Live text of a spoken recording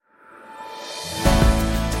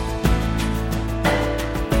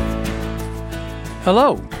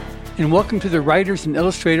Hello, and welcome to the Writers and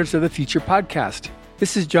Illustrators of the Future podcast.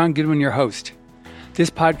 This is John Goodwin, your host.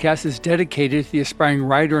 This podcast is dedicated to the aspiring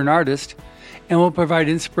writer and artist and will provide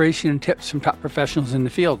inspiration and tips from top professionals in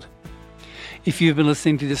the field. If you've been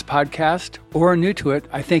listening to this podcast or are new to it,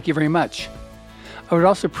 I thank you very much. I would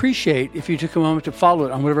also appreciate if you took a moment to follow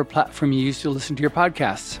it on whatever platform you use to listen to your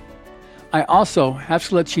podcasts. I also have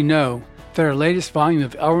to let you know that our latest volume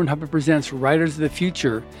of L. Ron Hubbard Presents Writers of the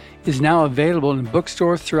Future is now available in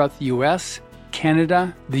bookstores throughout the U.S.,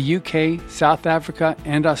 Canada, the UK, South Africa,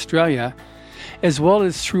 and Australia, as well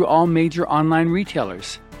as through all major online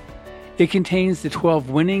retailers. It contains the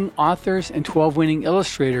 12 winning authors and 12 winning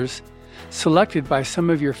illustrators selected by some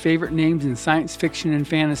of your favorite names in science fiction and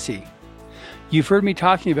fantasy. You've heard me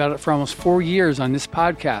talking about it for almost 4 years on this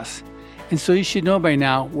podcast, and so you should know by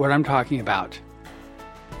now what I'm talking about.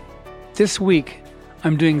 This week,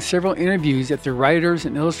 I'm doing several interviews at the Writers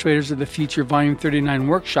and Illustrators of the Future Volume 39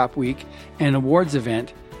 Workshop Week and Awards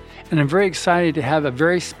event, and I'm very excited to have a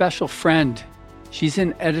very special friend. She's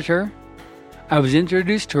an editor. I was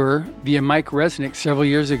introduced to her via Mike Resnick several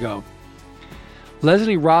years ago.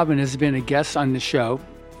 Lezli Robyn has been a guest on the show,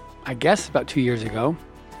 I guess about 2 years ago.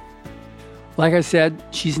 Like I said,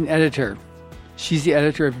 she's an editor. She's the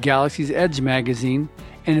editor of Galaxy's Edge magazine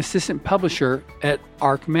and assistant publisher at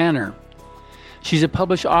ARC Manor. She's a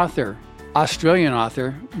published author, Australian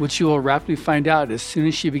author, which you will rapidly find out as soon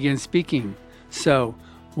as she begins speaking. So,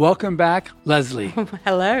 welcome back, Lezli.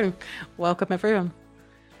 Hello. Welcome, everyone.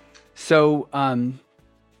 So,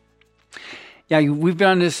 we've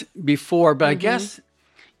done this before, but I guess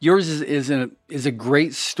yours is a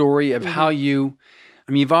great story of how you've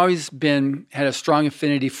always had a strong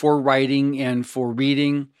affinity for writing and for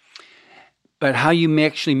reading, but how you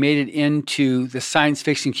actually made it into the science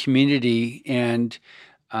fiction community, and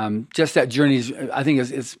just that journey is, I think,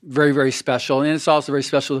 is very, very special. And it's also very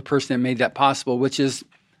special to the person that made that possible, which is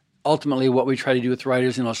ultimately what we try to do with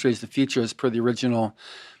Writers and Illustrators of the Future as per the original,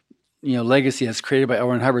 legacy as created by L.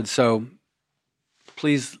 Ron Hubbard. So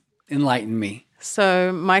please enlighten me.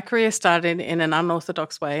 So my career started in an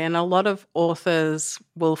unorthodox way, and a lot of authors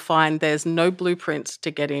will find there's no blueprint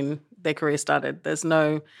to getting their career started. There's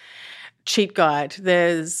no cheat guide.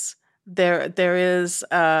 There is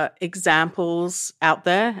examples out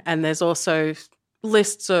there, and there's also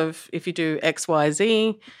lists of, if you do X, Y,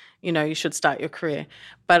 Z, you should start your career.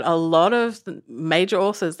 But a lot of the major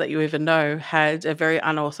authors that you even know had a very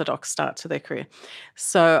unorthodox start to their career.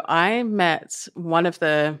 So I met one of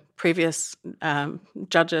the previous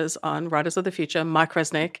judges on Writers of the Future, Mike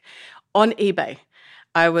Resnick, on eBay.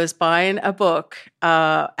 I was buying a book,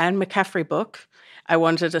 Anne McCaffrey book. I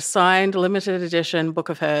wanted a signed limited edition book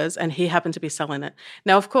of hers, and he happened to be selling it.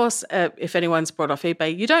 Now, of course, if anyone's brought off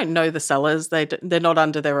eBay, you don't know the sellers. They're not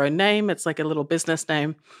under their own name. It's like a little business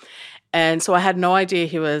name. And so I had no idea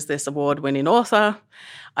he was this award-winning author.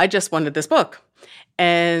 I just wanted this book.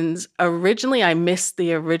 And originally I missed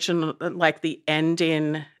the original, like the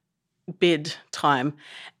ending bid time,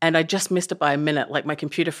 and I just missed it by a minute. Like my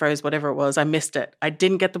computer froze, whatever it was, I missed it. I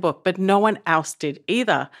didn't get the book, but no one else did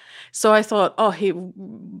either. So I thought, he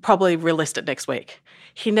probably relist it next week.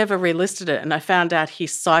 He never relisted it, and I found out he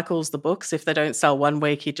cycles the books. If they don't sell 1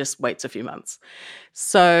 week, he just waits a few months.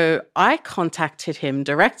 So I contacted him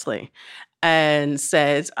directly and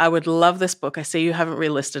said, I would love this book. I see you haven't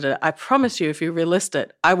relisted it. I promise you, if you relist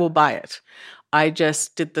it, I will buy it. I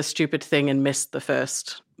just did the stupid thing and missed the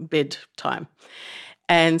first bid time.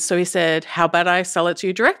 And so he said, how about I sell it to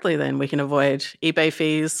you directly then? We can avoid eBay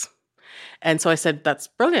fees. And so I said, that's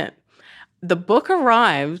brilliant. The book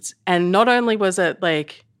arrived, and not only was it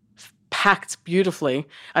like packed beautifully,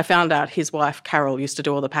 I found out his wife, Carol, used to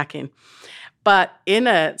do all the packing. But in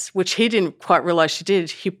it, which he didn't quite realize she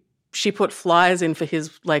did, she put flyers in for his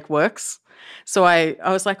works. So I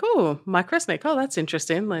was like, Mike Resnick. Oh, that's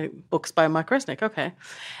interesting. Like books by Mike Resnick. Okay.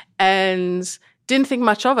 And didn't think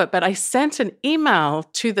much of it, but I sent an email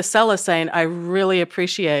to the seller saying, I really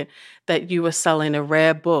appreciate that you were selling a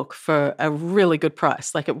rare book for a really good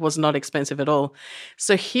price. Like it was not expensive at all.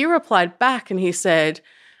 So he replied back and he said,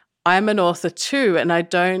 I'm an author too, and I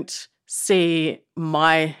don't see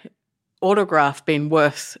my autograph being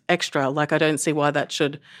worth extra. Like I don't see why that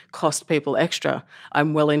should cost people extra.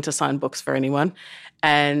 I'm willing to sign books for anyone.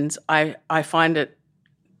 And I find it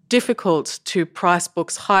difficult to price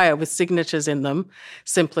books higher with signatures in them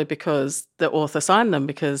simply because the author signed them,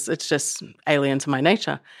 because it's just alien to my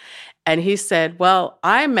nature. And he said, well,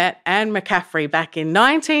 I met Anne McCaffrey back in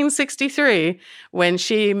 1963 when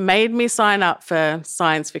she made me sign up for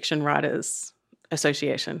Science Fiction Writers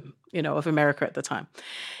Association, of America at the time.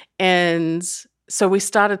 And so we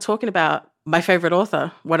started talking about my favorite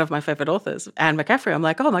author, one of my favorite authors, Anne McCaffrey. I'm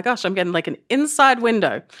like, oh my gosh, I'm getting like an inside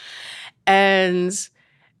window. And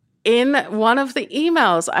in one of the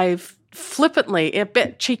emails, I've flippantly, a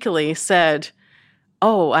bit cheekily said,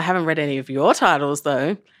 oh, I haven't read any of your titles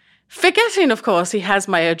though. Forgetting, of course, he has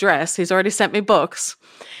my address. He's already sent me books.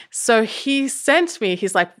 So he sent me,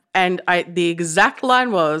 he's like, the exact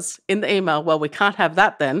line was in the email, well, we can't have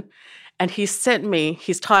that then. And he sent me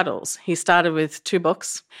his titles. He started with 2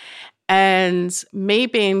 books. And me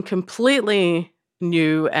being completely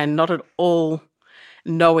new and not at all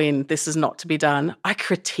knowing this is not to be done, I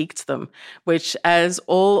critiqued them, which as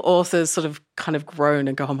all authors sort of kind of groan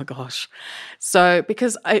and go, oh my gosh. So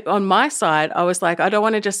because on my side, I was like, I don't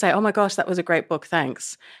want to just say, oh my gosh, that was a great book,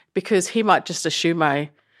 thanks. Because he might just assume I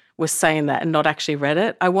was saying that and not actually read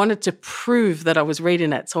it. I wanted to prove that I was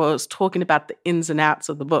reading it. So I was talking about the ins and outs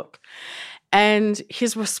of the book. And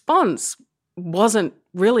his response wasn't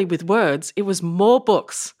really with words. It was more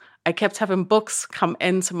books. I kept having books come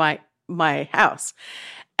into my house.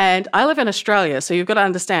 And I live in Australia, so you've got to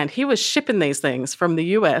understand, he was shipping these things from the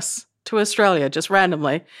US to Australia just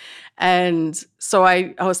randomly. And so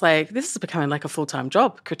I was like, this is becoming like a full-time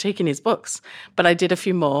job, critiquing his books. But I did a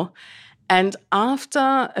few more. And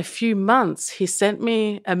after a few months, he sent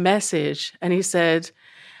me a message and he said,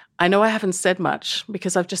 I know I haven't said much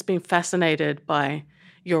because I've just been fascinated by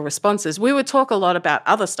your responses. We would talk a lot about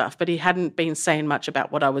other stuff, but he hadn't been saying much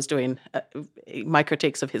about what I was doing, my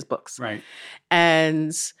critiques of his books. Right.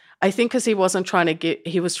 And I think because he wasn't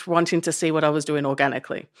he was wanting to see what I was doing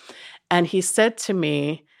organically. And he said to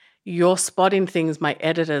me, you're spotting things my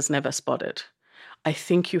editors never spotted. I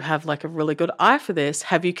think you have like a really good eye for this.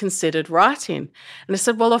 Have you considered writing? And I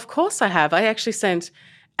said, well, of course I have. I actually sent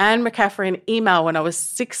Anne McCaffrey an email when I was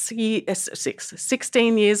 16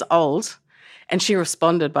 years old. And she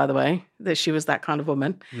responded, by the way, that she was that kind of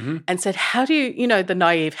woman, and said, how do you, the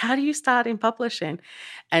naive, how do you start in publishing?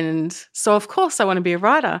 And so, of course, I want to be a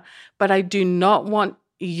writer, but I do not want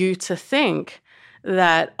you to think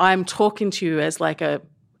that I'm talking to you as like a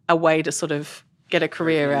way to sort of get a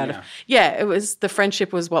career out of. Yeah, it was, the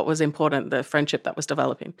friendship was what was important, the friendship that was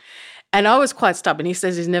developing. And I was quite stubborn. He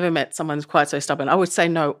says he's never met someone who's quite so stubborn. I would say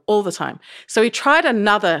no all the time. So he tried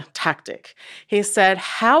another tactic. He said,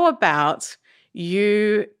 how about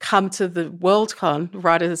you come to the Worldcon,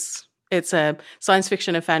 writers, it's a science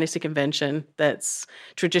fiction and fantasy convention that's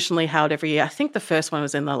traditionally held every year. I think the first one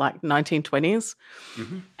was in the 1920s.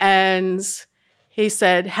 And he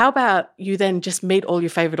said, how about you then just meet all your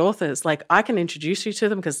favorite authors? Like, I can introduce you to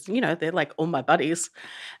them because, they're like all my buddies.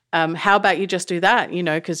 How about you just do that,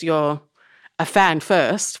 because you're a fan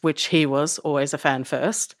first, which he was always a fan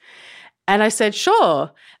first. And I said,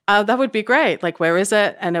 sure, that would be great. Like, where is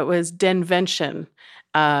it? And it was Denvention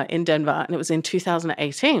in Denver, and it was in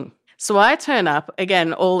 2018. So I turn up,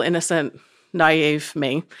 again, all innocent, naive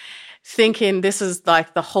me, thinking this is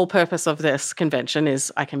like the whole purpose of this convention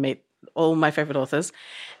is I can meet all my favorite authors.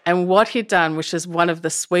 And what he'd done, which is one of the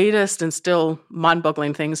sweetest and still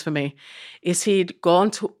mind-boggling things for me, is he'd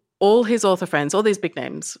gone to all his author friends, all these big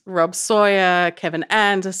names, Rob Sawyer, Kevin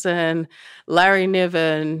Anderson, Larry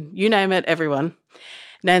Niven, you name it, everyone,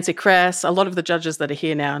 Nancy Kress, a lot of the judges that are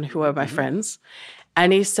here now and who are my friends.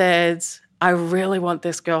 And he said, I really want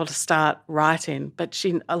this girl to start writing, but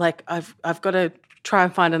I've got to try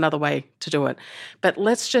and find another way to do it. But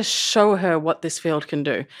let's just show her what this field can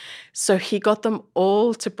do. So he got them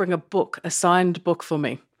all to bring a book, a signed book for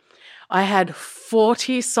me. I had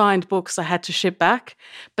 40 signed books I had to ship back.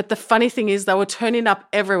 But the funny thing is they were turning up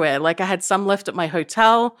everywhere. Like, I had some left at my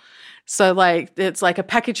hotel. So it's like a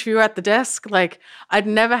package for you at the desk. Like, I'd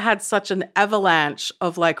never had such an avalanche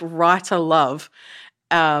of like writer love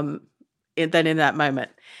than in that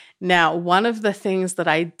moment. Now, one of the things that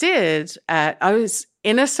I did, I was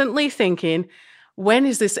innocently thinking, when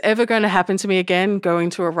is this ever going to happen to me again, going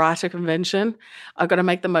to a writer convention? I've got to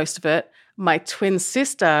make the most of it. My twin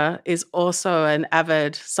sister is also an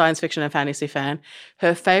avid science fiction and fantasy fan.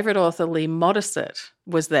 Her favorite author, Lee Modesitt,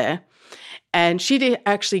 was there. And she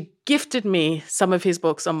actually gifted me some of his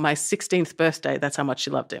books on my 16th birthday. That's how much she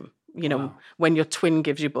loved him. Wow. When your twin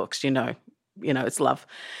gives you books, it's love.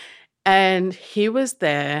 And he was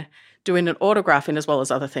there doing an autographing as well as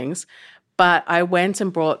other things. But I went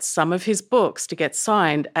and brought some of his books to get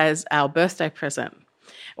signed as our birthday present,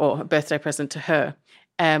 or a birthday present to her.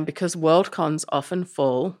 Because Worldcons often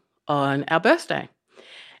fall on our birthday.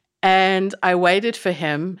 And I waited for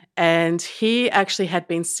him, and he actually had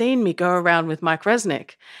been seeing me go around with Mike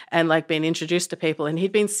Resnick and like being introduced to people. And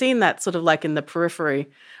he'd been seeing that sort of like in the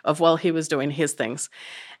periphery of while he was doing his things.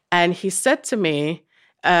 And he said to me,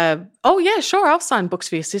 oh, yeah, sure, I'll sign books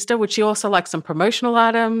for your sister. Would she also like some promotional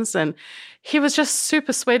items? And he was just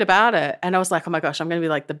super sweet about it. And I was like, oh, my gosh, I'm going to be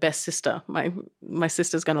like the best sister. My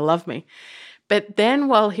sister's going to love me. But then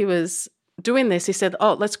while he was doing this, he said,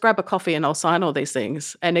 oh, let's grab a coffee and I'll sign all these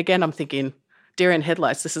things. And again, I'm thinking, deer in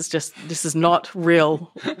headlights, this is not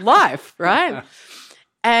real life, right?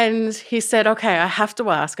 And he said, okay, I have to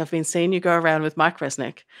ask, I've been seeing you go around with Mike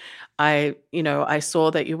Resnick. I saw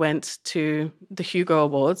that you went to the Hugo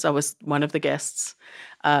Awards. I was one of the guests,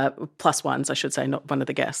 plus ones, I should say, not one of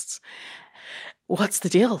the guests. What's the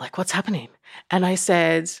deal? Like, what's happening? And I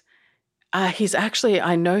said,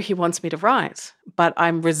 I know he wants me to write, but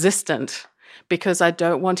I'm resistant because I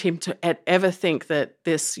don't want him to ever think that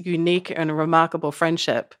this unique and remarkable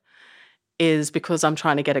friendship is because I'm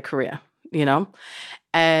trying to get a career,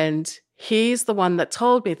 And he's the one that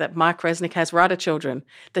told me that Mike Resnick has writer children,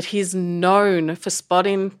 that he's known for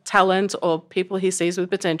spotting talent or people he sees with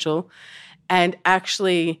potential and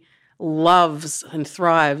actually loves and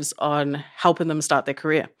thrives on helping them start their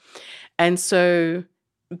career. And so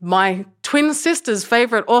my twin sister's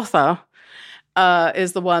favorite author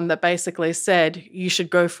is the one that basically said, you should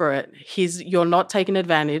go for it. You're not taking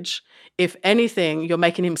advantage. If anything, you're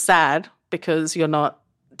making him sad because you're not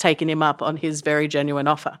taking him up on his very genuine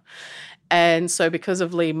offer. And so because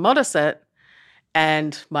of Lee Modisett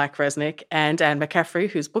and Mike Resnick and Anne McCaffrey,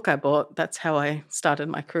 whose book I bought, that's how I started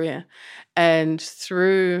my career. And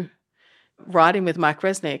through writing with Mike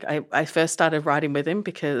Resnick, I first started writing with him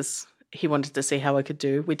because he wanted to see how I could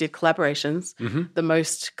do. We did collaborations, the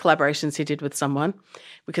most collaborations he did with someone,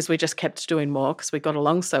 because we just kept doing more because we got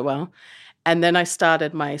along so well. And then I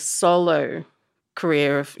started my solo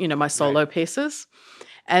career of, my solo pieces.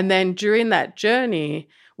 And then during that journey,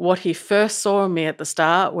 what he first saw in me at the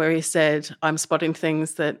start, where he said, I'm spotting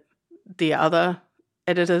things that the other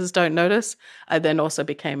editors don't notice, I then also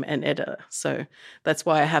became an editor. So that's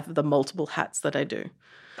why I have the multiple hats that I do.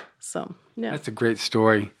 So, yeah. That's a great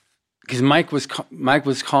story. Because Mike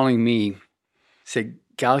was calling me, said,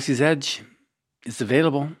 Galaxy's Edge is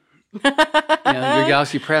available. Your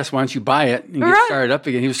Galaxy Press, why don't you buy it and get started up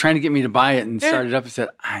again? He was trying to get me to buy it and start it up. He said,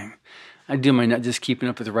 I do my not just keeping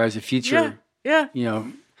up with the Rise of Future. Yeah.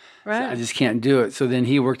 So I just can't do it. So then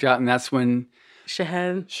he worked out, and that's when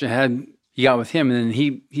Shahad, he got with him, and then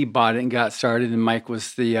he bought it and got started. And Mike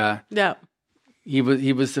was the he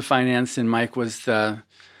was the finance, and Mike was the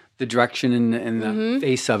direction and the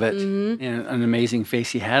face of it, and an amazing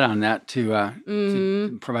face he had on that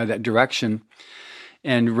to provide that direction,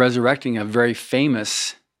 and resurrecting a very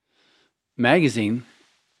famous magazine.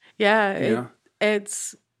 Yeah,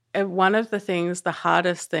 it's one of the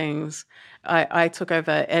hardest things. I took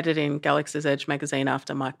over editing Galaxy's Edge magazine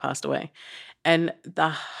after Mike passed away. And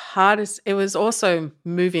it was also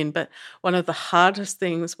moving, but one of the hardest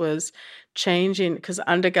things was changing, because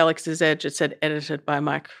under Galaxy's Edge it said edited by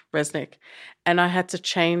Mike Resnick, and I had to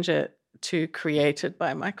change it to created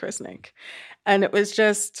by Mike Resnick. And it was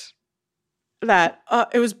just that,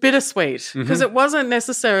 it was bittersweet, because it wasn't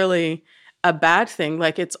necessarily a bad thing.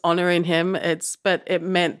 Like, it's honoring him, but it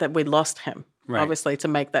meant that we lost him, obviously, to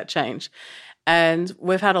make that change. And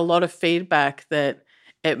we've had a lot of feedback that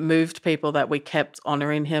it moved people that we kept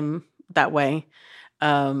honoring him that way,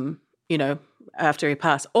 after he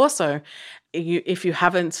passed. Also, if you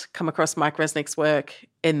haven't come across Mike Resnick's work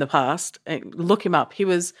in the past, look him up. He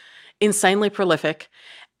was insanely prolific.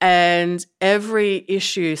 And every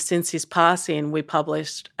issue since his passing, we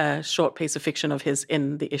published a short piece of fiction of his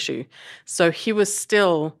in the issue. So he was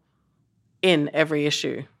still in every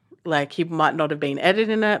issue. Like, he might not have been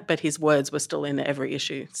editing it, but his words were still in every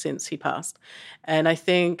issue since he passed. And I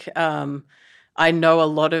think I know a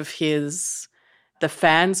lot of the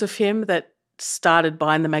fans of him that started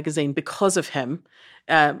buying the magazine because of him.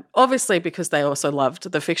 Obviously, because they also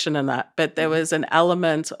loved the fiction and that, but there was an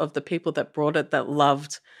element of the people that brought it that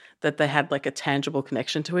loved that they had like a tangible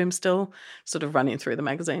connection to him still sort of running through the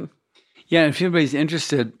magazine. Yeah, and if anybody's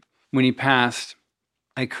interested, when he passed,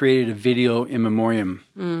 I created a video in memoriam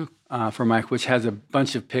for Mike, which has a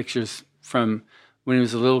bunch of pictures from when he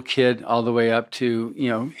was a little kid all the way up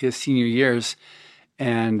to, his senior years.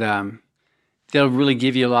 And they'll really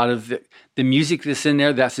give you a lot of the music that's in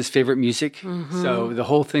there. That's his favorite music. So the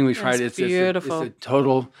whole thing we tried, it's beautiful. It's a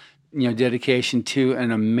total, dedication to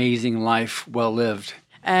an amazing life well lived.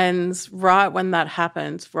 And right when that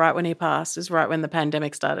happened, right when he passed, is right when the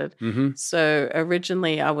pandemic started. So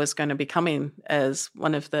originally I was going to be coming as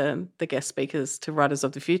one of the guest speakers to Writers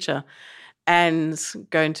of the Future, and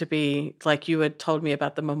going to be, like you had told me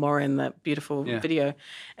about the memoriam, that beautiful video.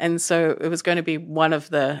 And so it was going to be one of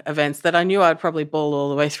the events that I knew I'd probably bawl all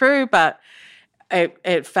the way through, but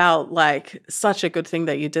it felt like such a good thing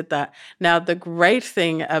that you did that. Now, the great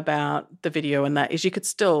thing about the video and that is you could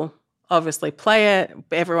still obviously play it,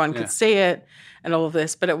 everyone could see it and all of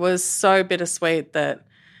this, but it was so bittersweet that,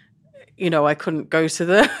 I couldn't go to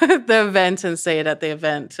the the event and see it at the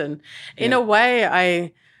event. And in a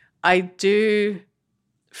way, I do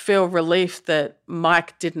feel relief that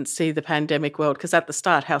Mike didn't see the pandemic world, because at the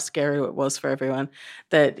start, how scary it was for everyone,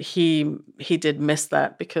 that he did miss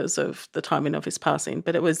that because of the timing of his passing.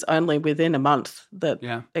 But it was only within a month that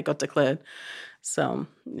it got declared. So,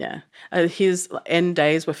 his end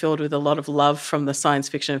days were filled with a lot of love from the science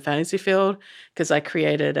fiction and fantasy field, because I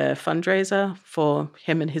created a fundraiser for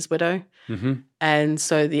him and his widow. Mm-hmm. And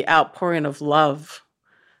so the outpouring of love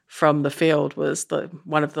from the field was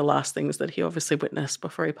one of the last things that he obviously witnessed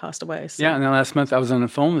before he passed away. So. Yeah, and then last month I was on the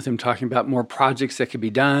phone with him talking about more projects that could be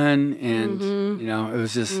done, and it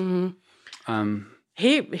was just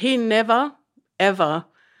he never ever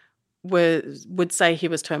would say he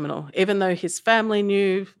was terminal, even though his family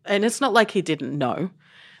knew, and it's not like he didn't know,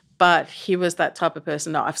 but he was that type of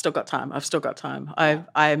person. No, I've still got time.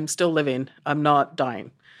 I'm still living. I'm not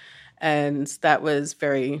dying, and that was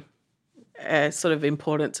very. Sort of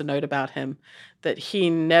important to note about him, that he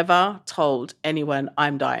never told anyone,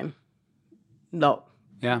 I'm dying. No.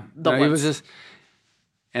 Yeah. No, he was just,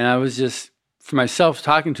 and I was just, for myself,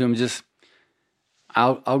 talking to him, just,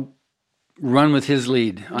 I'll run with his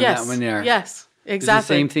lead on that one there. Yes, exactly. It's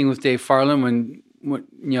the same thing with Dave Farland when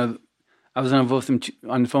I was on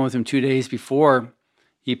the phone with him 2 days before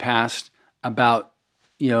he passed about,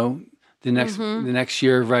 the next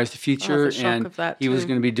year of Rise to Future, and he was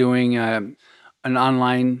going to be doing an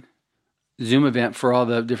online Zoom event for all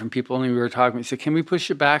the different people. And we were talking. He said, "Can we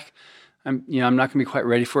push it back? I'm not going to be quite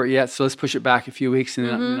ready for it yet, so let's push it back a few weeks, and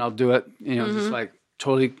then I'll do it." Just like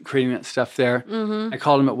totally creating that stuff there. I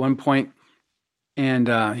called him at one point, and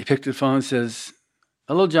he picked up the phone and says,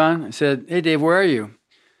 "Hello, John." I said, "Hey, Dave, where are you?"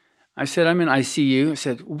 I said, "I'm in ICU." I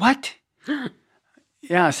said, "What?"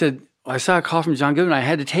 Yeah, I said, well, "I saw a call from John Goodwin. I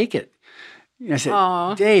had to take it." I said,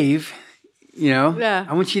 Aww. "Dave,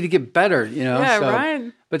 I want you to get better, Yeah,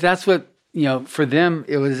 right. But that's what, for them,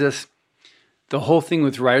 it was just, the whole thing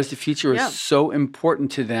with Riders to Future was so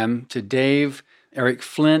important to them, to Dave, Eric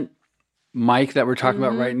Flint, Mike that we're talking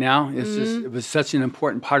about right now. It's just, it was such an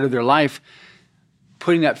important part of their life,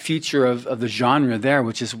 putting that future of the genre there,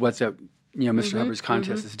 which is what Mr. Hubbard's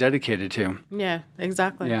contest is dedicated to. Yeah,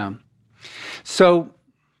 exactly. Yeah. So,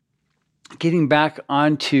 getting back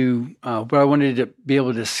onto what I wanted to be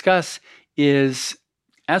able to discuss is,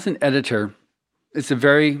 as an editor, it's a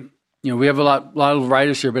very, we have a lot of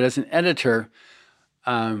writers here, but as an editor,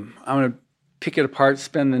 I'm going to pick it apart,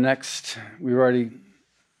 spend the next, we're already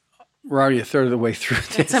a third of the way through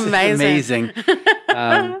this. It's amazing.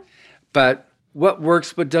 But what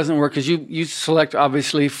works, what doesn't work, because you select,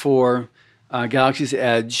 obviously, for Galaxy's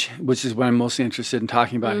Edge, which is what I'm mostly interested in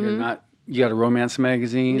talking about here, you got a romance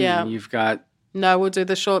magazine, and you've got... No, we'll do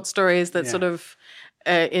the short stories that sort of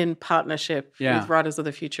in partnership with Writers of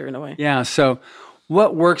the Future in a way. Yeah, so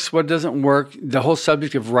what works, what doesn't work, the whole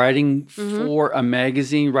subject of writing for a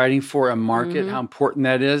magazine, writing for a market, how important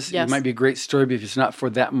that is. It might be a great story, but if it's not for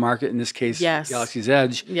that market, in this case, Galaxy's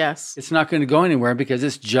Edge, it's not going to go anywhere because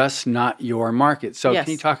it's just not your market. So can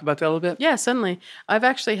you talk about that a little bit? Yeah, certainly. I've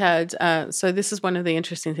actually had, so this is one of the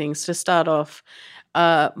interesting things to start off.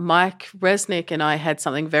 Mike Resnick and I had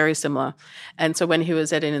something very similar. And so when he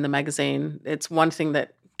was editing the magazine, it's one thing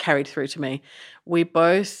that carried through to me.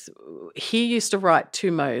 He used to write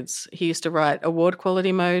two modes. He used to write award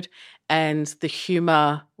quality mode and the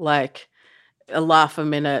humor, like a laugh a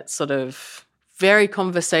minute, sort of very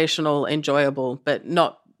conversational, enjoyable, but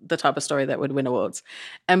not the type of story that would win awards.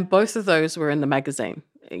 And both of those were in the magazine.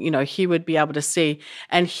 He would be able to see.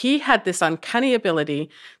 And he had this uncanny ability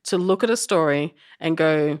to look at a story and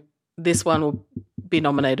go, this one will be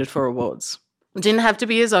nominated for awards. It didn't have to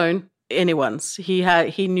be his own, anyone's.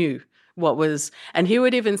 He knew what was, and he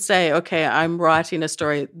would even say, okay, I'm writing a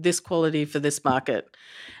story, this quality for this market,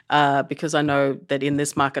 because I know that in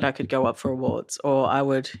this market I could go up for awards,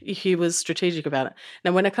 he was strategic about it.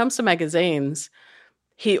 Now, when it comes to magazines,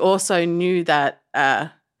 he also knew that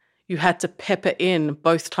you had to pepper in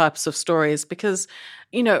both types of stories because,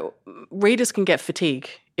 readers can get fatigue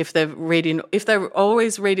if they're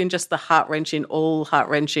always reading just the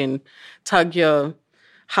heart-wrenching, tug your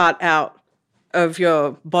heart out of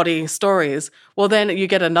your body stories. Well, then you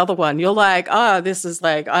get another one. You're like, this is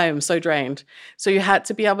like, I am so drained. So you had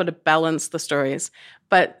to be able to balance the stories.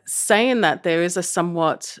 But saying that, there is a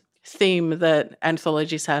somewhat theme that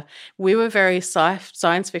anthologies have. We were very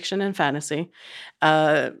science fiction and fantasy,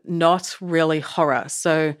 not really horror.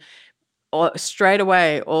 So straight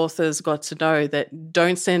away, authors got to know that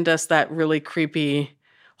don't send us that really creepy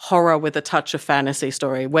horror with a touch of fantasy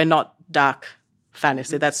story. We're not dark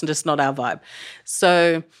fantasy. That's just not our vibe.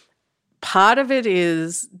 So part of it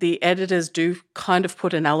is the editors do kind of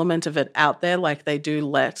put an element of it out there, like they do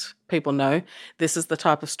let people know this is the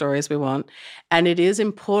type of stories we want. And it is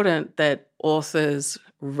important that authors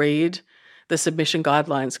read the submission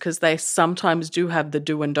guidelines because they sometimes do have the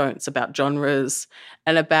do and don'ts about genres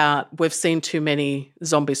and about we've seen too many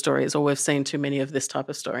zombie stories or we've seen too many of this type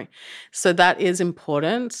of story. So that is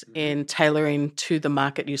important in tailoring to the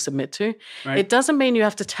market you submit to. Right. It doesn't mean you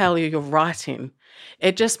have to tailor your writing.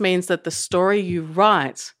 It just means that the story you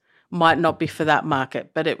write might not be for that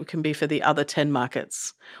market, but it can be for the other 10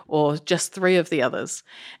 markets or just 3 of the others.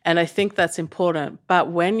 And I think that's important.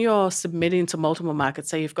 But when you're submitting to multiple markets,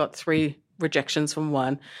 say you've got 3 rejections from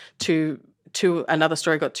one, to another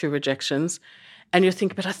story got 2 rejections, and you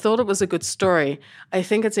think, but I thought it was a good story. I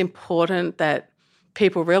think it's important that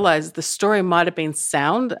people realize the story might have been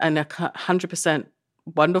sound and 100%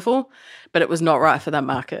 wonderful, but it was not right for that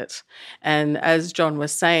market. And as John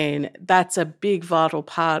was saying, that's a big vital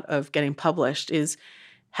part of getting published is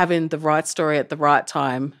having the right story at the right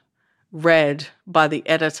time, read by the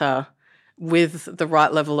editor with the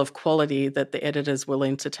right level of quality that the editor's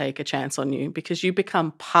willing to take a chance on you, because you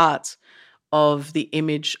become part of the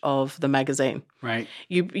image of the magazine. Right.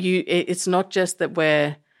 It's not just that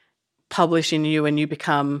we're publishing you and you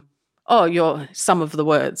become, you're some of the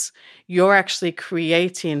words. You're actually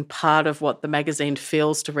creating part of what the magazine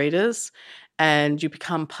feels to readers, and you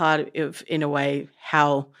become part of, in a way,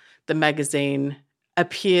 how the magazine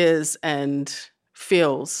appears and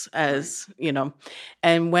feels as,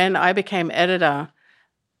 And when I became editor,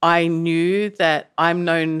 I knew that I'm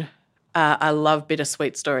known, I love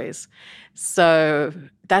bittersweet stories. So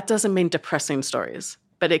that doesn't mean depressing stories,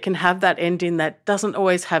 but it can have that ending that doesn't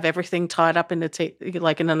always have everything tied up in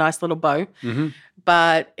like in a nice little bow,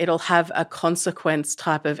 but it'll have a consequence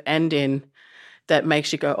type of ending that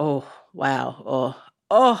makes you go, oh, wow, or,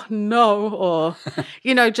 oh, no, or,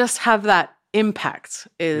 just have that impact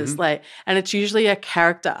is like, and it's usually a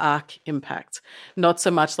character arc impact, not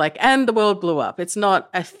so much like, and the world blew up. It's not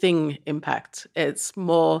a thing impact. It's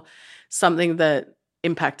more something that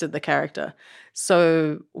impacted the character.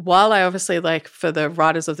 So while I obviously, like, for the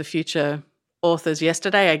Writers of the Future authors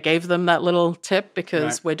yesterday, I gave them that little tip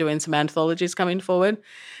because we're doing some anthologies coming forward.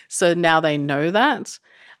 So now they know that.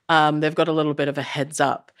 They've got a little bit of a heads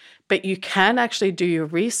up. But you can actually do your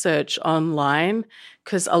research online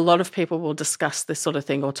because a lot of people will discuss this sort of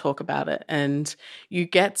thing or talk about it. And you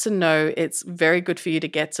get to know, it's very good for you to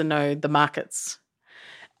get to know the markets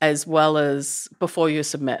as well as before you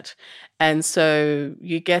submit. And so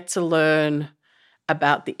you get to learn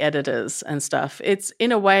about the editors and stuff. It's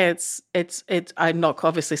in a way, it's I'm not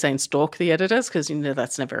obviously saying stalk the editors because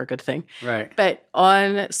that's never a good thing. Right. But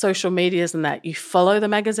on social medias and that, you follow the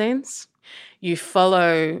magazines, you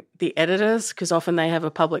follow the editors because often they have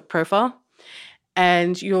a public profile,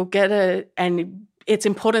 and you'll get and it's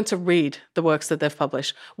important to read the works that they've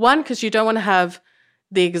published. One, because you don't want to have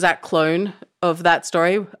the exact clone of that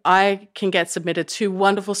story. I can get submitted 2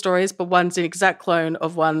 wonderful stories, but one's an exact clone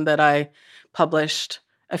of one that I published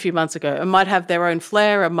a few months ago. It might have their own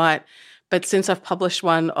flair, but since I've published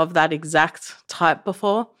one of that exact type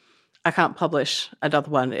before, I can't publish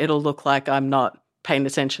another one. It'll look like I'm not paying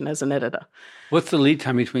attention as an editor. What's the lead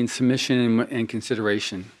time between submission and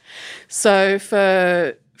consideration? So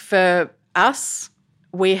for us,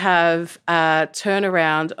 we have a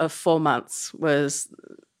turnaround of 4 months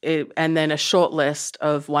and then a short list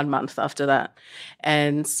of 1 month after that.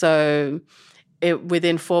 And so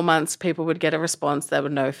within 4 months, people would get a response. They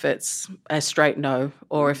would know if it's a straight no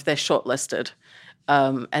or if they're shortlisted.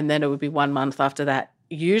 And then it would be 1 month after that.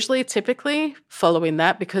 Usually, typically, following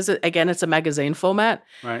that, because, again, it's a magazine format,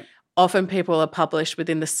 right. Often people are published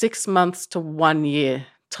within the 6 months to 1 year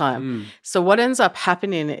time. So what ends up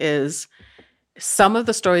happening is some of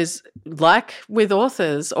the stories, like with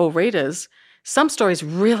authors or readers, some stories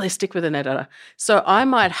really stick with an editor. So I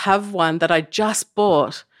might have one that I just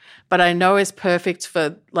bought, but I know is perfect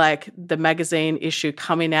for like the magazine issue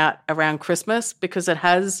coming out around Christmas because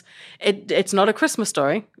it's not a Christmas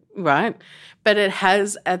story, right? But it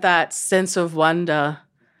has that sense of wonder,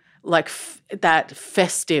 like that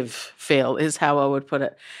festive feel is how I would put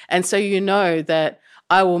it. And so you know that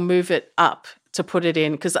I will move it up to put it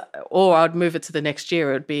in or I'd move it to the next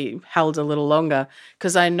year. It would be held a little longer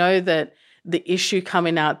because I know that the issue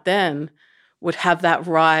coming out then would have that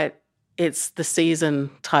right, it's the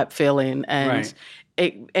season type feeling. And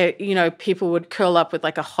people would curl up with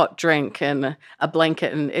like a hot drink and a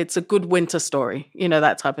blanket, and it's a good winter story,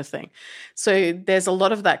 that type of thing. So there's a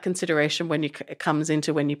lot of that consideration when it comes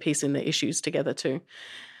into when you're piecing the issues together too.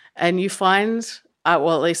 And you find,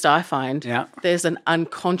 well, at least I find, there's an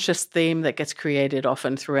unconscious theme that gets created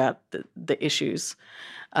often throughout the issues.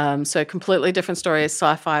 So completely different stories,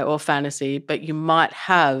 sci-fi or fantasy, but you might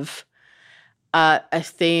have a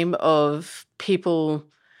theme of people,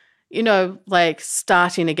 like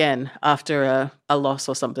starting again after a loss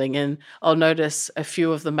or something. And I'll notice a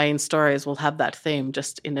few of the main stories will have that theme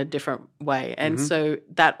just in a different way. And so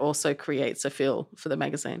that also creates a feel for the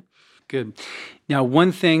magazine. Good. Now,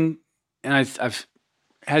 one thing, and I've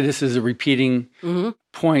had this as a repeating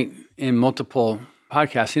point in multiple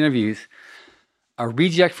podcast interviews, a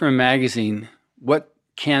reject from a magazine, what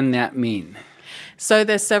can that mean? So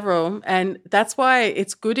there's several, and that's why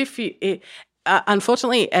it's good if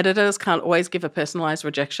unfortunately, editors can't always give a personalized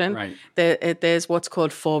rejection. Right. There's what's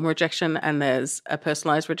called form rejection, and there's a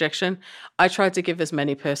personalized rejection. I tried to give as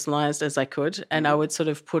many personalized as I could, and I would sort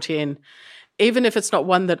of put in, even if it's not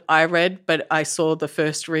one that I read, but I saw the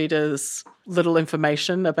first reader's little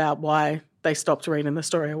information about why they stopped reading the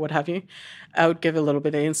story or what have you, I would give a little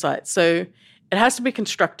bit of insight. So it has to be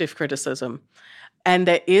constructive criticism. And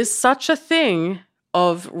there is such a thing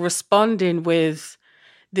of responding with,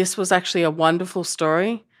 this was actually a wonderful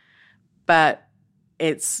story, but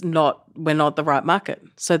we're not the right market.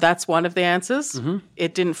 So that's one of the answers.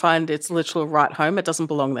 It didn't find its literal right home. It doesn't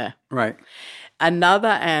belong there. Right. Another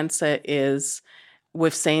answer is,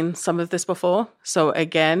 we've seen some of this before. So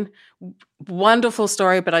again, wonderful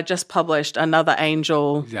story, but I just published another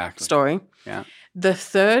Angel story. Yeah. The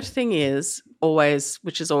third thing is always,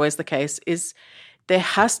 which is always the case, is there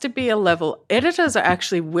has to be a level. Editors are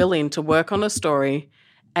actually willing to work on a story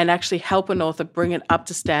and actually help an author bring it up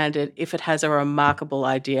to standard if it has a remarkable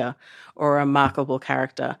idea or a remarkable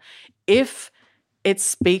character. If it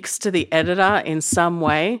speaks to the editor in some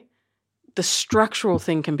way, the structural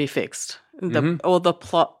thing can be fixed, or the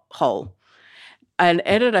plot hole. An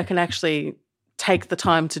editor can actually take the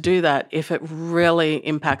time to do that if it really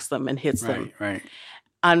impacts them and hits them. Right.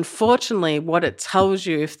 Unfortunately, what it tells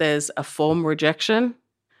you, if there's a form rejection,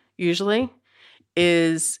 usually,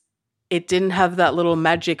 is it didn't have that little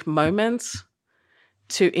magic moment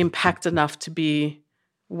to impact enough to be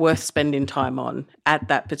worth spending time on at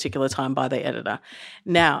that particular time by the editor.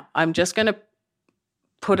 Now, I'm just going to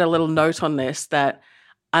put a little note on this that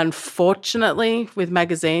unfortunately with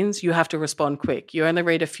magazines, you have to respond quick. You only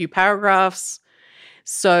read a few paragraphs.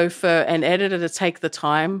 So for an editor to take the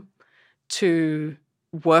time to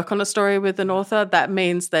work on a story with an author, that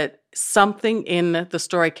means that something in the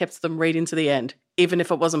story kept them reading to the end, even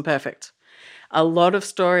if it wasn't perfect. A lot of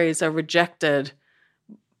stories are rejected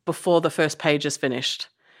before the first page is finished.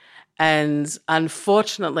 And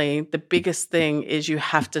unfortunately, the biggest thing is you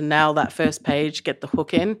have to nail that first page, get the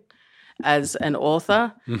hook in as an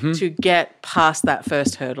author to get past that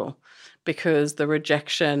first hurdle, because the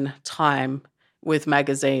rejection time with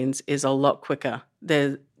magazines is a lot quicker.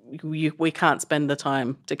 We can't spend the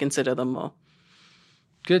time to consider them more.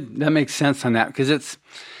 Good. That makes sense on that, because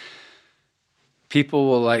people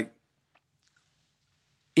will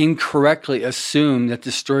incorrectly assume that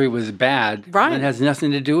the story was bad. Right. And it has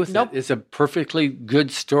nothing to do with Nope. it. It's a perfectly good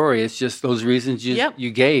story. It's just those reasons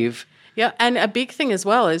you gave. Yeah, and a big thing as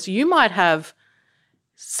well is you might have,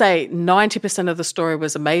 say, 90% of the story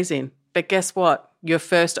was amazing, but guess what? Your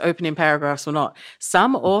first opening paragraphs were not.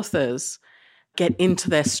 Some authors get into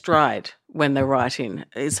their stride when they're writing,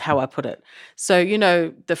 is how I put it. So,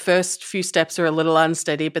 the first few steps are a little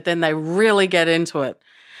unsteady, but then they really get into it.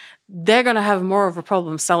 They're going to have more of a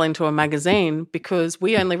problem selling to a magazine because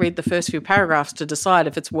we only read the first few paragraphs to decide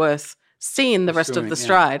if it's worth seeing the rest of the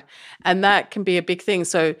stride. And that can be a big thing.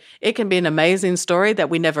 So it can be an amazing story that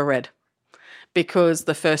we never read because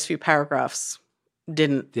the first few paragraphs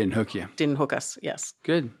didn't hook you. Didn't hook us, yes.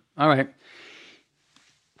 Good. All right.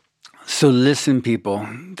 So listen, people,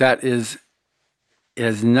 it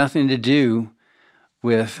has nothing to do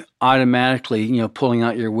with automatically, pulling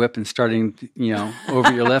out your whip and starting,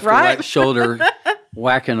 over your left or right shoulder,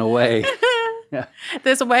 whacking away. Yeah.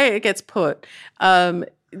 There's a way it gets put. A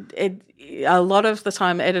lot of the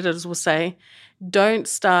time editors will say, don't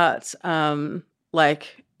start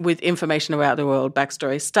with information about the world,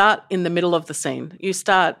 backstory. Start in the middle of the scene.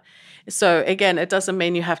 So again, it doesn't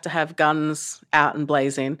mean you have to have guns out and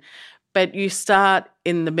blazing, but you start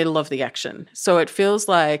in the middle of the action. So it feels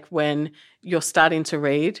like when you're starting to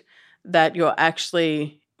read that you're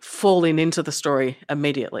actually falling into the story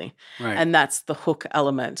immediately. Right. And that's the hook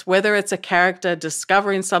element. Whether it's a character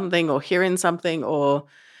discovering something or hearing something or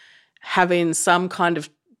having some kind of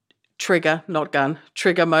trigger, not gun,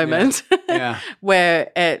 trigger moment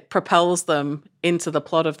where it propels them into the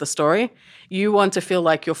plot of the story, you want to feel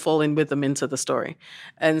like you're falling with them into the story.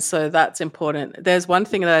 And so that's important. There's one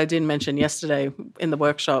thing that I didn't mention yesterday in the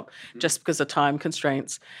workshop just because of time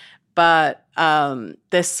constraints, but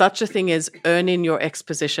there's such a thing as earning your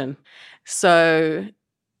exposition. So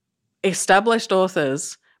established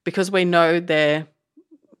authors, because we know they've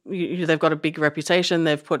got a big reputation,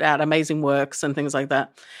 they've put out amazing works and things like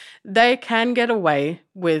that, they can get away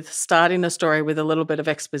with starting a story with a little bit of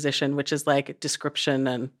exposition, which is like description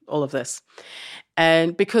and all of this.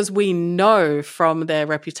 And because we know from their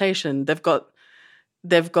reputation, they've got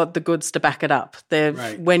the goods to back it up.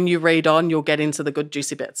 When you read on, you'll get into the good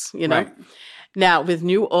juicy bits, you know. Right. Now, with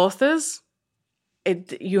new authors,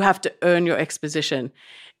 you have to earn your exposition.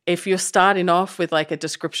 If you're starting off with like a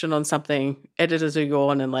description on something, editors are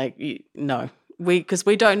yawn and like, no. Because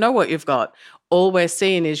we don't know what you've got. All we're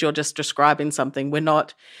seeing is you're just describing something. We're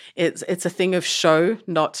not, it's a thing of show,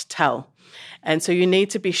 not tell. And so you need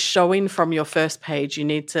to be showing from your first page. You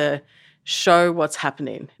need to show what's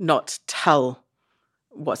happening, not tell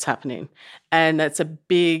what's happening. And that's a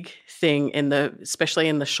big thing especially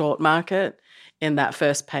in the short market, in that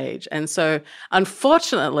first page. And so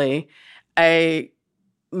unfortunately, a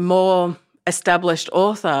more established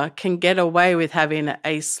author can get away with having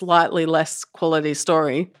a slightly less quality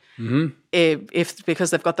story if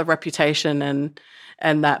because they've got the reputation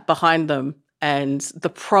and that behind them and the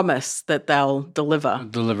promise that they'll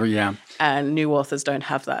deliver. Yeah. And new authors don't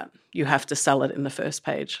have that. You have to sell it in the first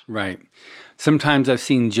page. Right. Sometimes I've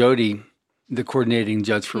seen Jody, the coordinating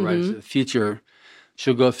judge for Writers of the Future,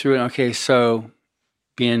 she'll go through it. Okay, so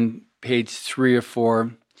being page 3 or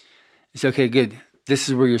 4, it's okay, good. This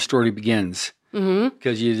is where your story begins.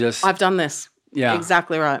 Because I've done this. Yeah.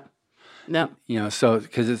 Exactly right. No. You know, so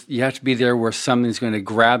because you have to be there where something's going to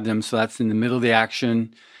grab them. So that's in the middle of the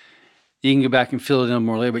action. You can go back and fill it in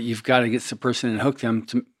more later, but you've got to get the person and hook them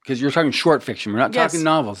because you're talking short fiction. We're not talking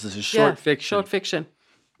novels. This is short fiction. Short fiction.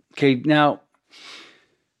 Okay, now,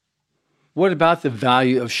 what about the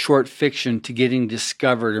value of short fiction to getting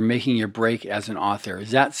discovered or making your break as an author?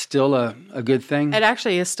 Is that still a good thing? It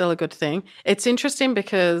actually is still a good thing. It's interesting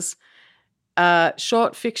because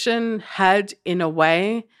short fiction had, in a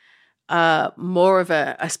way, more of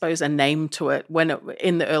a name to it.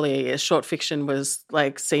 In the earlier years, short fiction was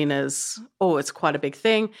like seen as, it's quite a big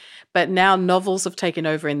thing. But now novels have taken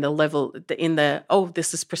over in the level,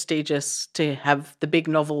 this is prestigious to have the big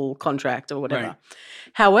novel contract or whatever. Right.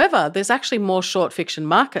 However, there's actually more short fiction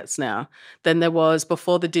markets now than there was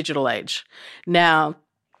before the digital age. Now,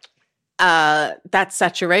 that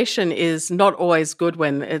saturation is not always good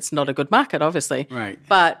when it's not a good market, obviously. Right.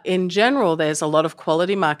 But in general, there's a lot of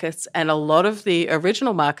quality markets and a lot of the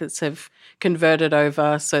original markets have converted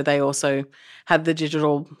over. So they also have the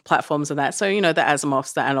digital platforms and that. So, the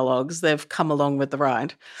Asimovs, the analogs, they've come along with the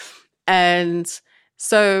ride. And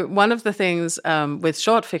so one of the things with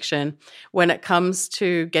short fiction, when it comes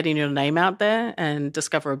to getting your name out there and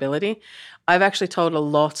discoverability, I mentored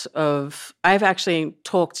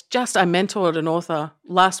an author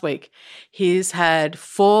last week. He's had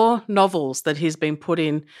 4 novels that he's been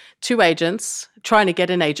putting to agents, trying to get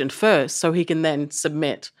an agent first so he can then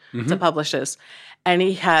submit to publishers. And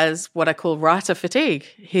he has what I call writer fatigue.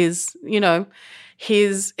 He's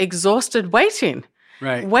exhausted waiting.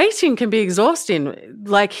 Right. Waiting can be exhausting.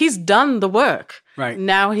 Like he's done the work. Right.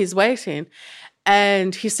 Now he's waiting.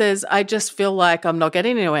 And he says, I just feel like I'm not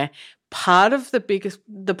getting anywhere. Part of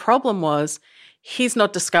the problem was he's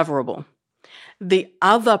not discoverable. The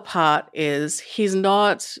other part is he's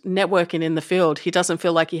not networking in the field. He doesn't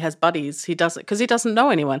feel like he has buddies. Because he doesn't know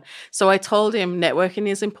anyone. So I told him networking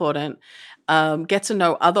is important. Get to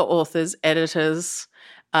know other authors, editors,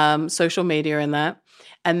 social media and that.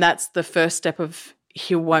 And that's the first step of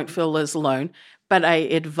he won't feel as alone. But I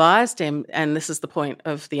advised him, and this is the point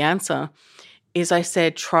of the answer, is I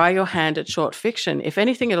said, try your hand at short fiction. If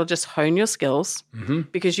anything, it'll just hone your skills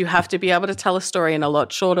because you have to be able to tell a story in a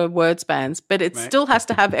lot shorter word spans, but it still has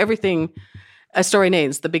to have everything a story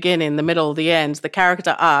needs, the beginning, the middle, the end, the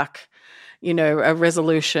character arc, a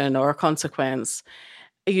resolution or a consequence.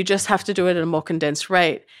 You just have to do it at a more condensed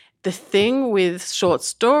rate. The thing with short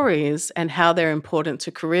stories and how they're important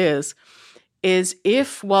to careers is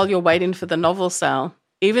if while you're waiting for the novel sale,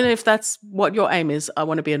 even if that's what your aim is, I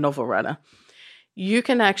want to be a novel writer, you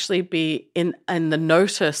can actually be in the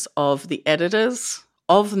notice of the editors,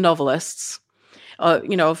 of novelists, of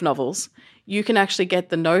novels. you can actually get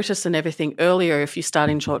the notice and everything earlier if you start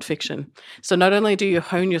in short fiction. So not only do you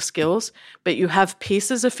hone your skills, but you have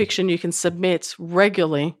pieces of fiction you can submit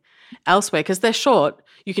regularly elsewhere because they're short.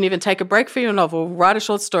 You can even take a break for your novel, write a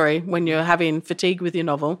short story when you're having fatigue with your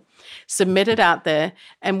novel, submit it out there,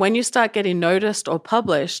 and when you start getting noticed or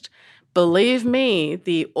published, believe me,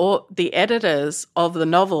 the editors of the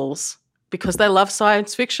novels, because they love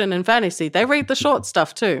science fiction and fantasy, they read the short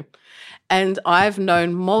stuff too. And I've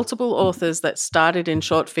known multiple authors that started in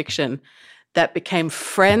short fiction that became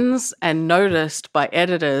friends and noticed by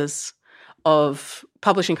editors of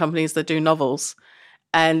publishing companies that do novels,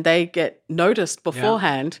 and they get noticed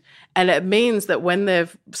beforehand. Yeah. And it means that when they're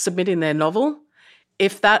submitting their novel,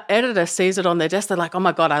 if that editor sees it on their desk, they're like, oh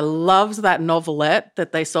my God, I loved that novelette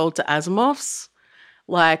that they sold to Asimov's.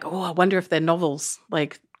 Like, oh, I wonder if they're novels.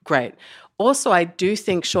 Like, great. Also, I do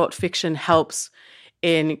think short fiction helps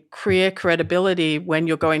in career credibility when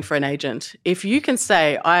you're going for an agent. If you can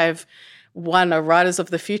say, I've won a Writers of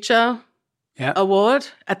the Future award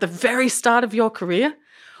at the very start of your career,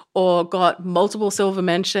 or got multiple silver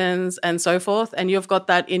mentions and so forth, and you've got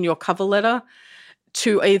that in your cover letter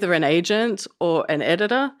to either an agent or an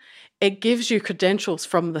editor, it gives you credentials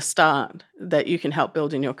from the start that you can help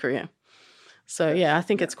build in your career. So, yeah, I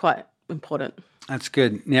think it's quite important. That's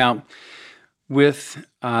good. Now, with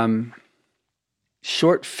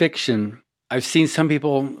short fiction, I've seen some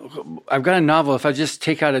people, I've got a novel, if I just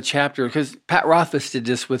take out a chapter, because Pat Rothfuss did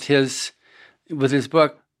this with his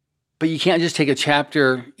book, but you can't just take a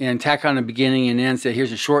chapter and tack on a beginning and end, say,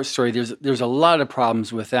 here's a short story. There's a lot of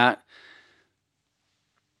problems with that.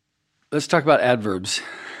 Let's talk about adverbs.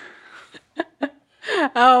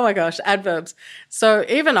 Oh my gosh, adverbs. So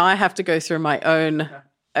even I have to go through my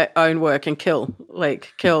own work and kill,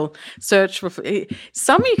 search for.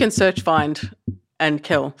 Some you can search, find, and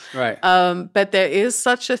kill. Right. But there is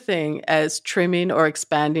such a thing as trimming or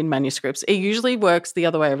expanding manuscripts. It usually works the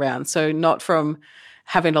other way around. So not from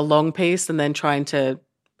having a long piece and then trying to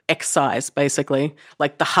excise, basically,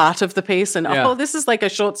 like the heart of the piece. And, this is like a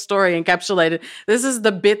short story encapsulated. This is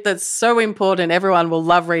the bit that's so important. Everyone will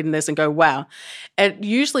love reading this and go, wow. It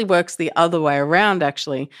usually works the other way around,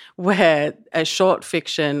 actually, where a short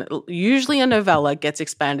fiction, usually a novella, gets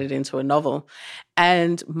expanded into a novel.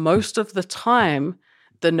 And most of the time,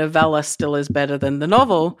 the novella still is better than the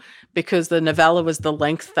novel because the novella was the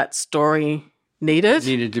length that story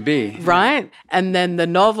needed to be. Right? And then the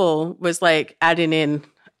novel was like adding in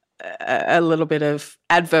a little bit of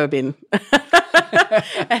adverbing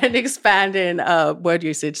and expanding word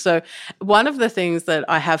usage. So one of the things that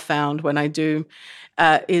I have found when I do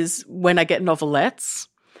is when I get novelettes,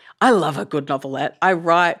 I love a good novelette. I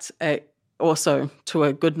write also to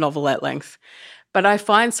a good novelette length. But I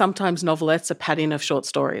find sometimes novelettes are padding of short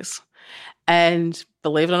stories. And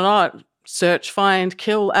believe it or not, search, find,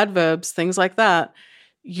 kill, adverbs, things like that,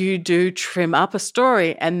 you do trim up a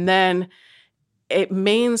story, and then it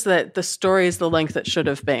means that the story is the length it should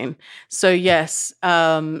have been. So yes,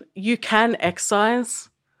 you can excise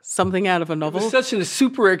something out of a novel. It was such a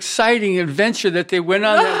super exciting adventure that they went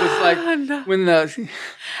on. That was like when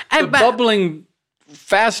the bubbling,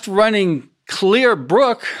 fast-running, clear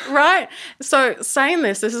brook. Right. So saying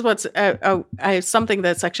this is what's something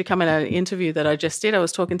that's actually come in an interview that I just did. I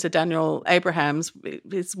was talking to Daniel Abrahams.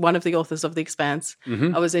 He's one of the authors of The Expanse.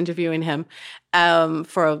 Mm-hmm. I was interviewing him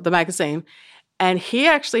for the magazine. And he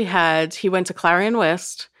actually he went to Clarion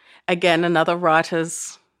West, again, another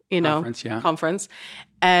writers, conference.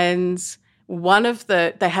 And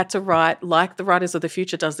they had to write, like the Writers of the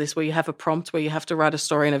Future does this, where you have a prompt where you have to write a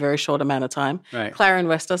story in a very short amount of time. Right. Clarion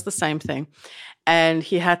West does the same thing. And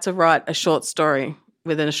he had to write a short story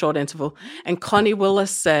within a short interval. And Connie Willis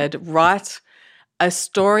said, write a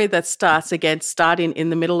story that starting in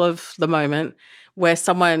the middle of the moment where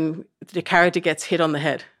the character gets hit on the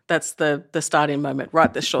head. That's the starting moment.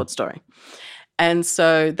 Write this short story. And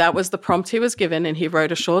so that was the prompt he was given, and he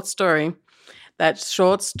wrote a short story. That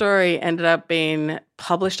short story ended up being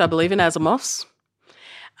published, I believe, in Asimov's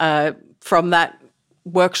from that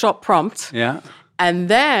workshop prompt. Yeah. And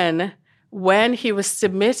then when he was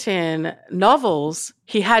submitting novels,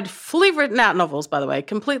 he had fully written out novels, by the way,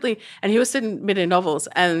 completely, and he was submitting novels.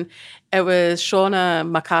 And it was Shauna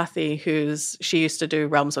McCarthy, she used to do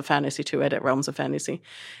Realms of Fantasy, to edit Realms of Fantasy.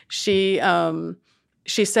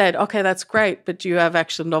 She said, okay, that's great, but do you have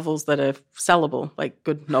actual novels that are sellable, like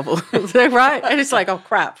good novels, right? And it's like, oh,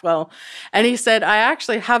 crap. Well, and he said, I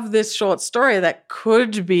actually have this short story that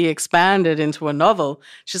could be expanded into a novel.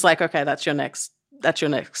 She's like, okay, that's your next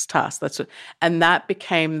task. And that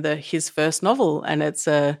became his first novel. And it's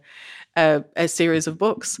a series of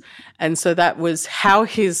books. And so that was how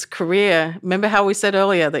his career, remember how we said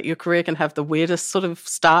earlier that your career can have the weirdest sort of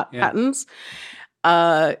start patterns?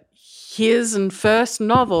 His first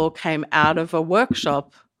novel came out of a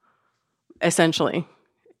workshop, essentially,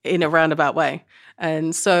 in a roundabout way.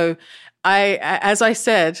 And so as I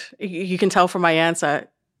said, you can tell from my answer,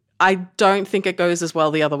 I don't think it goes as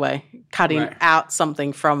well the other way, cutting out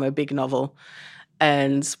something from a big novel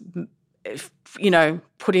and,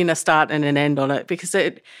 putting a start and an end on it, because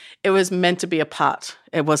it was meant to be a part.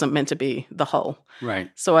 It wasn't meant to be the whole.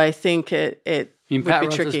 Right. So I think it would Pat be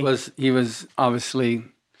Rothfuss tricky. he was obviously,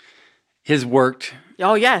 his worked.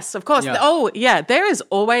 Oh, yes, of course. Yeah. Oh, yeah, there is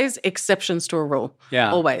always exceptions to a rule.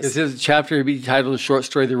 Yeah. Always. This is chapter would be titled a short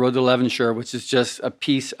story, The Road to Levanshire, which is just a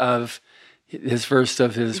piece of his first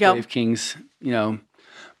of his Grave Kings,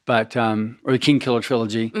 but or the King Killer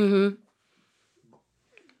trilogy. Mm-hmm.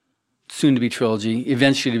 Soon to be trilogy,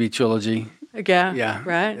 eventually to be trilogy. Yeah,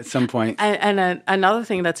 right. At some point. And another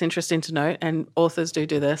thing that's interesting to note, and authors do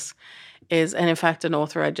this, is, and in fact an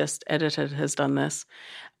author I just edited has done this,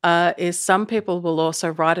 is some people will also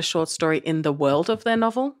write a short story in the world of their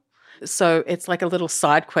novel. So it's like a little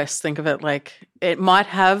side quest. Think of it like it might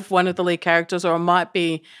have one of the lead characters, or it might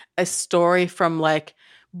be a story from like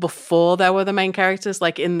before they were the main characters,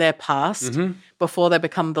 like in their past, before they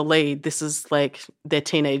become the lead. This is like their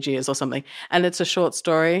teenage years or something. And it's a short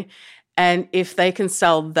story. And if they can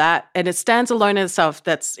sell that, and it stands alone in itself,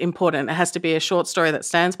 that's important. It has to be a short story that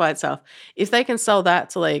stands by itself. If they can sell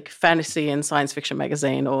that to like fantasy and science fiction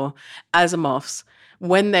magazine or Asimov's,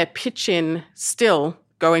 when they're pitching still,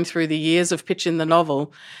 going through the years of pitching the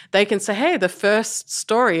novel, they can say, hey, the first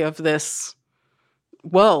story of this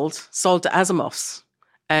world sold to Asimov's.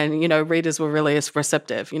 And, readers were really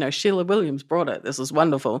receptive. Sheila Williams brought it. This was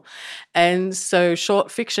wonderful. And so short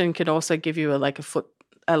fiction can also give you a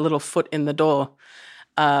little foot in the door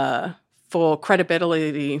for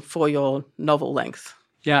credibility for your novel length.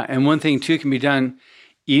 Yeah, and one thing, too, can be done,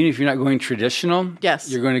 even if you're not going traditional. Yes.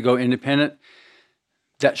 You're going to go independent.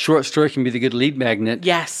 That short story can be the good lead magnet.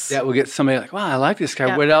 Yes. That will get somebody like, wow, I like this guy.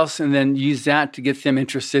 Yeah. What else? And then use that to get them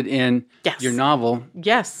interested in your novel.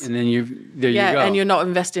 Yes. And then you go. And you're not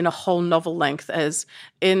investing a whole novel length. As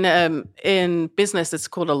in business, it's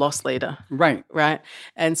called a loss leader. Right. Right.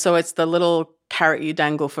 And so it's the little carrot you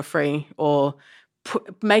dangle for free, or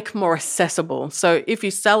make more accessible. So if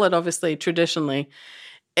you sell it, obviously, traditionally,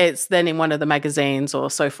 it's then in one of the magazines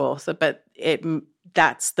or so forth. But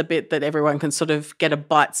that's the bit that everyone can sort of get a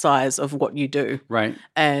bite size of what you do. Right.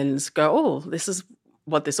 And go, oh, this is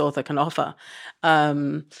what this author can offer.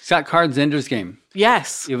 Scott Card's Ender's Game.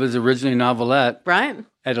 Yes. It was originally a novelette. Right.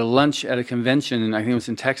 At a lunch at a convention, and I think it was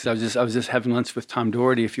in Texas. I was just having lunch with Tom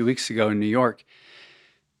Doherty a few weeks ago in New York.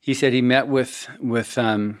 He said he met with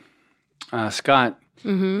Scott,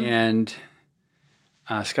 and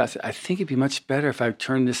Scott said, I think it'd be much better if I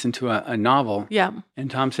turned this into a novel. Yeah. And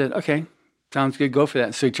Tom said, okay, sounds good, go for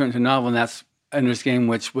that. So he turned it into a novel, and that's Ender's Game,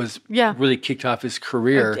 which was really kicked off his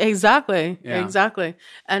career. Exactly, exactly.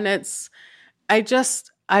 And and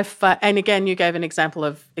again, you gave an example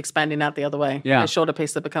of expanding out the other way. Yeah. A shorter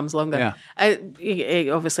piece that becomes longer. Yeah. It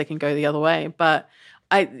obviously can go the other way, but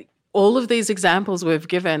all of these examples we've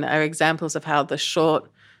given are examples of how the short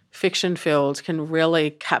fiction field can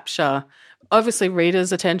really capture, obviously,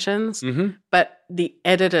 readers' attentions, but the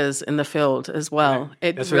editors in the field as well.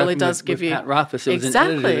 Right. It really does give you Pat Rothfuss. It was an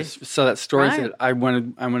editor that saw that story and said, I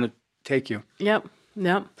want to take you. Yep.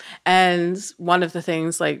 And one of the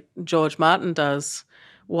things like George Martin does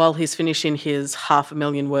while he's finishing his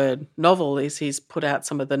 500,000-word novel is he's put out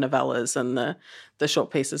some of the novellas and the short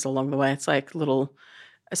pieces along the way. It's like little,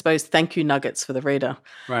 I suppose, thank you nuggets for the reader.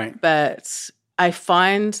 Right. But I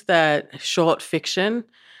find that short fiction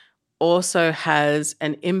also has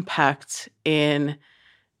an impact in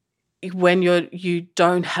when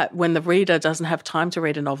when the reader doesn't have time to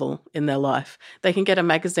read a novel in their life. They can get a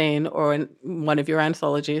magazine or one of your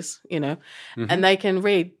anthologies, and they can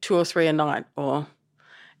read 2 or 3 a night, or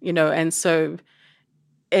and so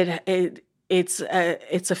it's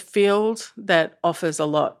a field that offers a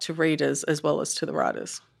lot to readers as well as to the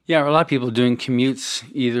writers. Yeah, a lot of people doing commutes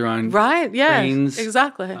either on trains.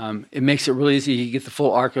 Exactly. It makes it really easy. You get the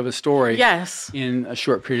full arc of a story. Yes. In a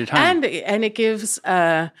short period of time. And it gives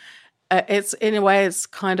it's in a way it's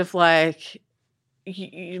kind of like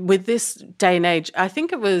with this day and age. I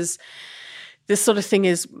think this sort of thing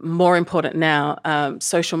is more important now.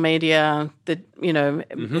 Social media,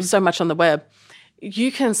 so much on the web.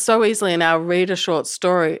 You can so easily now read a short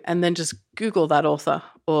story and then just Google that author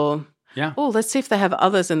or Yeah. oh, let's see if they have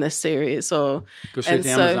others in this series. Or go straight to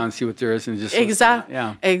Amazon, see what there is, and just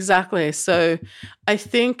exactly. So I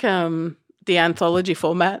think the anthology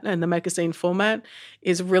format and the magazine format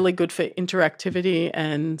is really good for interactivity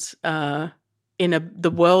and in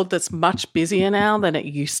the world that's much busier now than it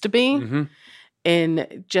used to be.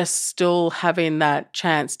 In just still having that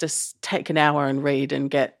chance to take an hour and read and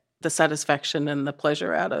get the satisfaction and the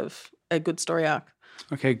pleasure out of a good story arc.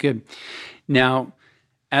 Okay, good. Now,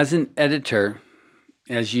 as an editor,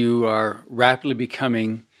 as you are rapidly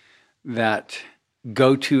becoming that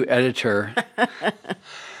go-to editor,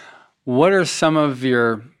 what are some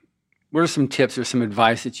tips or some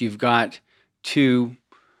advice that you've got to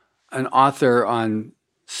an author on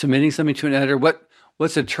submitting something to an editor?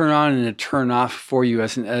 What's a turn on and a turn off for you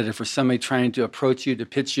as an editor, for somebody trying to approach you, to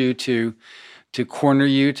pitch you, to corner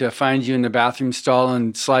you, to find you in the bathroom stall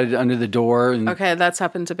and slide it under the door? Okay, that's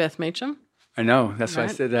happened to Beth Meacham. I know. That's why I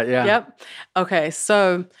said that, yeah. Yep. Okay,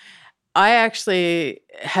 so I actually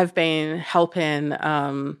have been helping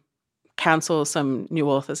counsel some new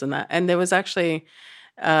authors in that. And there was actually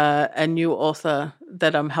a new author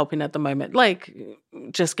that I'm helping at the moment, like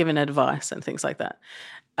just giving advice and things like that.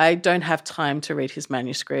 I don't have time to read his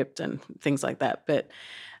manuscript and things like that, but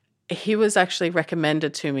he was actually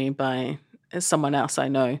recommended to me by someone else I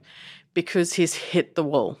know because he's hit the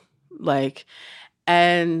wall.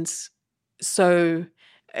 And so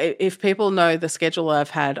if people know the schedule I've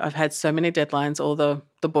had so many deadlines, all the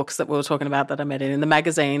books that we were talking about that I'm editing, the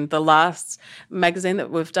magazine, the last magazine that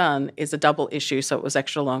we've done is a double issue, so it was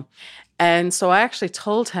extra long. And so I actually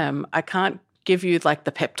told him, I can't give you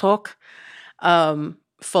the pep talk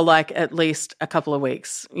for at least a couple of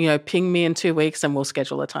weeks. Ping me in 2 weeks and we'll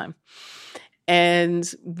schedule a time. And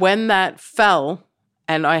when that fell,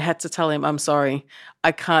 and I had to tell him, I'm sorry,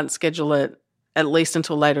 I can't schedule it at least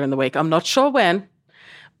until later in the week. I'm not sure when,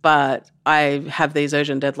 but I have these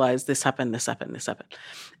urgent deadlines. This happened.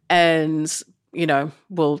 And,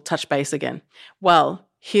 we'll touch base again. Well,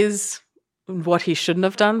 what he shouldn't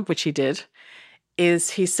have done, which he did,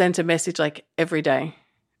 is he sent a message every day.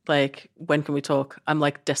 When can we talk? I'm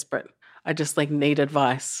desperate. I just need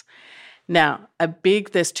advice. Now,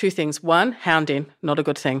 there's two things. One, hounding, not a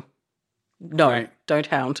good thing. No, right. Don't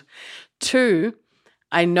hound. Two,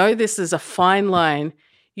 I know this is a fine line.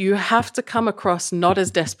 You have to come across not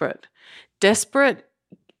as desperate. Desperate,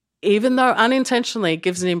 even though unintentionally,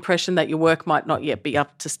 gives an impression that your work might not yet be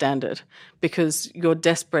up to standard because you're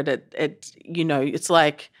desperate at it's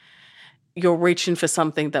like you're reaching for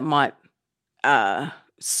something that might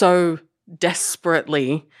so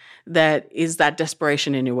desperately that is that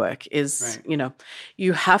desperation in your work is, right.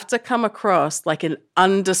 You have to come across like an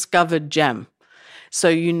undiscovered gem. So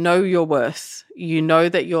your worth,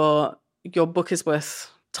 that your book is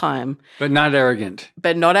worth time. But not arrogant.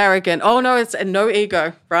 Oh, no, it's no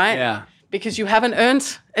ego, right? Yeah. Because you haven't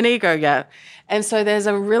earned an ego yet. And so there's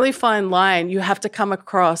a really fine line you have to come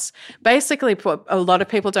across. Basically, what a lot of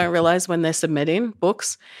people don't realize when they're submitting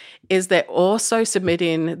books is they're also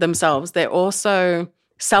submitting themselves. They're also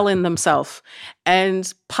selling themselves.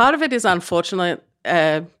 And part of it is unfortunate,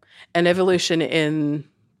 an evolution in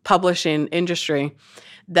publishing industry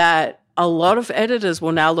that a lot of editors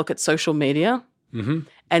will now look at social media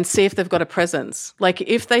and see if they've got a presence.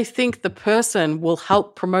 If they think the person will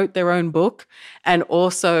help promote their own book and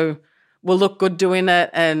also will look good doing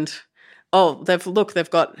it and, they've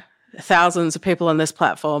got thousands of people on this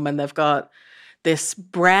platform and they've got this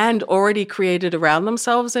brand already created around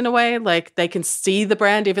themselves in a way. They can see the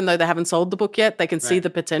brand even though they haven't sold the book yet. They can see the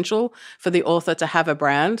potential for the author to have a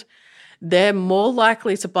brand. They're more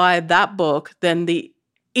likely to buy that book than the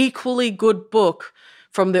equally good book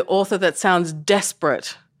from the author that sounds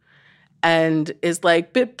desperate and is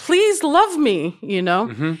but please love me,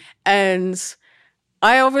 And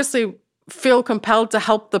I obviously feel compelled to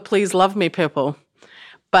help the please love me people,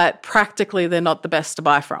 but practically they're not the best to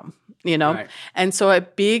buy from, Right. And so a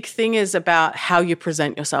big thing is about how you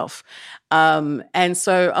present yourself. And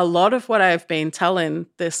so a lot of what I've been telling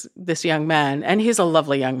this young man, and he's a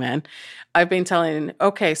lovely young man, I've been telling,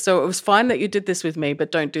 okay, so it was fine that you did this with me,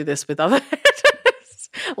 but don't do this with other editors.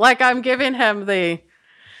 I'm giving him the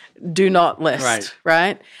do not list,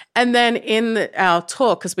 right? And then in our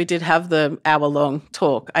talk, because we did have the hour-long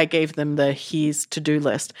talk, I gave them the his to-do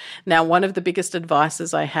list. Now, one of the biggest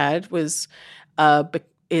advices I had was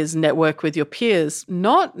is network with your peers,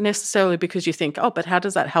 not necessarily because you think, but how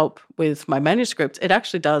does that help with my manuscript? It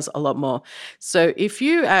actually does a lot more. So if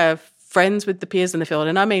you are friends with the peers in the field,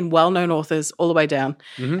 and I mean well-known authors all the way down,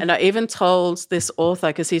 and I even told this author,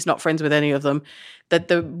 because he's not friends with any of them, that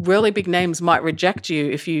the really big names might reject you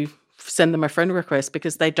if you send them a friend request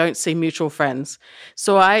because they don't see mutual friends.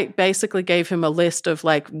 So I basically gave him a list of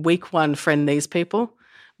like week 1, friend these people,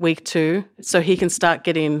 week 2, so he can start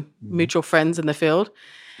getting mutual friends in the field.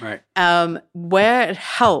 Right. Where it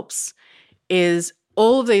helps is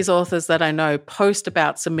all of these authors that I know post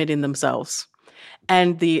about submitting themselves.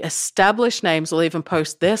 And the established names will even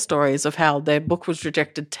post their stories of how their book was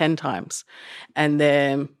rejected 10 times and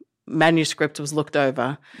their manuscript was looked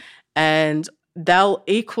over. And they'll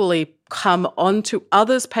equally come onto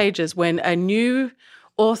others' pages when a new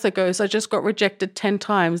author goes, I just got rejected 10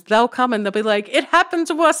 times. They'll come and they'll be like, it happened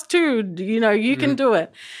to us too. You can do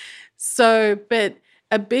it. So, but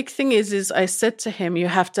a big thing is I said to him, you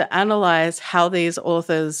have to analyze how these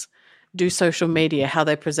authors do social media, how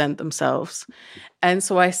they present themselves. And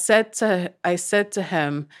so I said to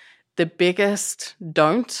him, the biggest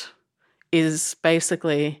don't is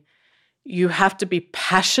basically you have to be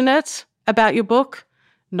passionate about your book,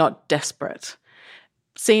 not desperate.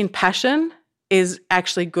 Seeing passion is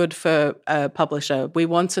actually good for a publisher. We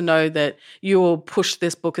want to know that you will push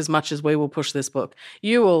this book as much as we will push this book.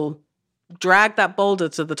 You will drag that boulder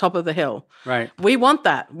to the top of the hill. Right. We want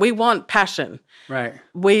that. We want passion. Right.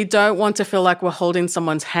 We don't want to feel like we're holding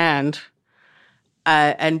someone's hand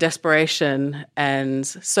and desperation. And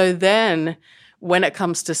so then when it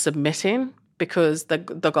comes to submitting, because the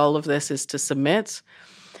goal of this is to submit,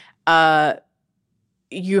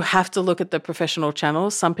 you have to look at the professional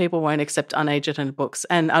channels. Some people won't accept unagented books.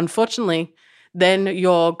 And unfortunately, then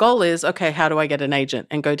your goal is, okay, how do I get an agent,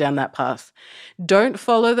 and go down that path. Don't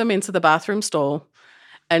follow them into the bathroom stall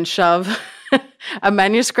and shove a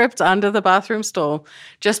manuscript under the bathroom stall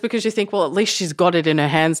just because you think, well, at least she's got it in her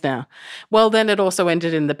hands now. Well, then it also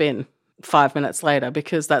ended in the bin 5 minutes later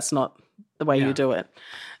because that's not the way you do it.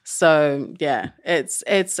 So, yeah,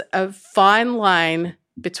 it's a fine line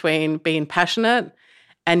between being passionate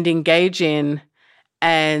and engaging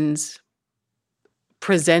and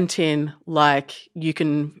presenting like you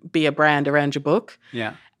can be a brand around your book.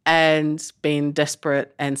 Yeah. And being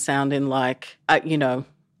desperate and sounding like,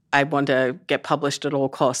 I want to get published at all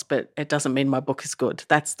costs, but it doesn't mean my book is good.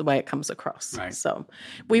 That's the way it comes across. Right. So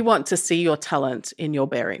we want to see your talent in your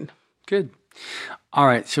bearing. Good. All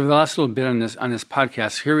right. So the last little bit on this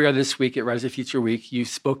podcast, here we are this week at Rise of Future Week. You've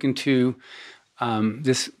spoken to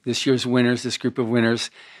this year's winners, this group of winners.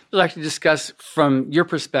 I'd like to discuss from your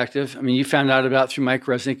perspective. I mean, you found out about through Mike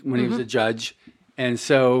Resnick when he was a judge. And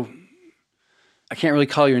so I can't really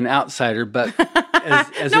call you an outsider, but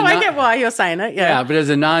as I get why you're saying it. Yeah, but as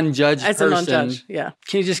a non-judge person, a non-judge, yeah.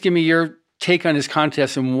 Can you just give me your take on this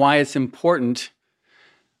contest and why it's important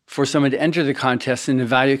for someone to enter the contest and the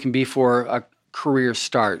value it can be for a career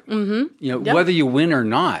start? Whether you win or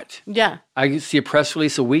not. Yeah. I see a press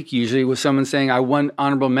release a week usually with someone saying, I won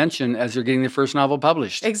honorable mention as they're getting their first novel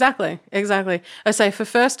published. Exactly. I say for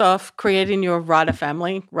first off, creating your writer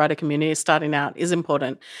family, writer community starting out is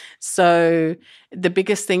important. So the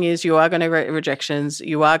biggest thing is you are going to get rejections.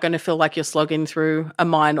 You are going to feel like you're slogging through a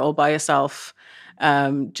mine all by yourself.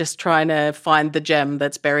 Just trying to find the gem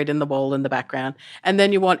that's buried in the wall in the background. And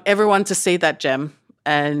then you want everyone to see that gem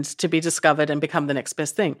and to be discovered and become the next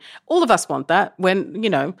best thing. All of us want that. When,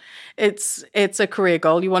 it's a career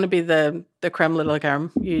goal. You want to be the creme de la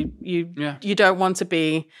creme. You don't want to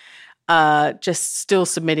be just still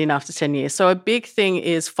submitting after 10 years. So a big thing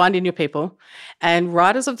is finding your people. And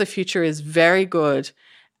Writers of the Future is very good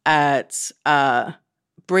at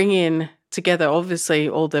bringing together, obviously,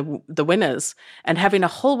 all the winners and having a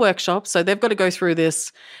whole workshop. So they've got to go through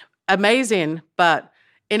this amazing, but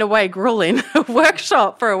in a way, grueling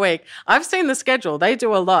workshop for a week. I've seen the schedule. They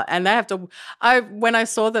do a lot. And they have to, when I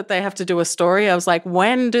saw that they have to do a story, I was like,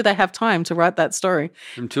 when do they have time to write that story?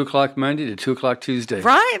 From 2:00 Monday to 2:00 Tuesday.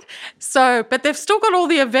 Right? So, but they've still got all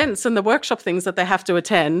the events and the workshop things that they have to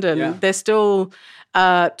attend. And they're still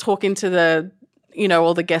talking to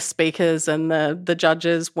all the guest speakers and the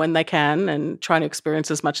judges when they can and trying to experience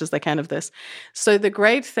as much as they can of this. So the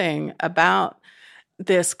great thing about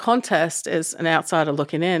this contest as an outsider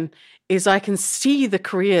looking in is I can see the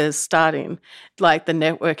careers starting, like the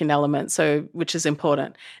networking element, which is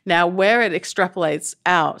important. Now, where it extrapolates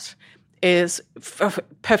out is,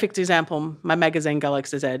 perfect example, my magazine,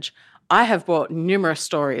 Galaxy's Edge. I have brought numerous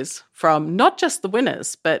stories from not just the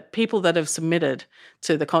winners, but people that have submitted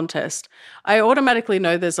to the contest. I automatically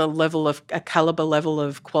know there's a caliber level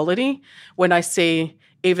of quality when I see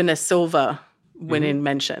even a silver winning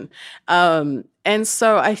mention. And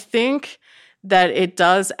so I think that it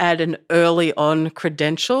does add an early on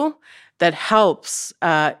credential that helps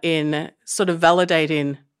in sort of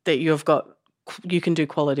validating that you've got you can do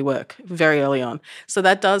quality work very early on. So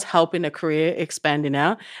that does help in a career expanding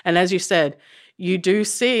out. And as you said, you do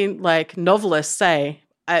see like novelists say,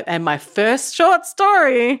 and my first short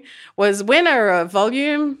story was winner of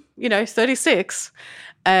volume, 36.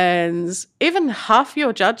 And even half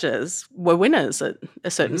your judges were winners at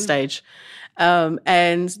a certain stage.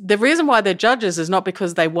 And the reason why they're judges is not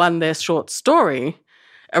because they won their short story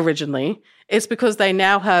originally. It's because they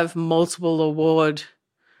now have multiple award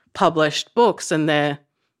published books and they're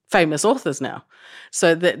famous authors now.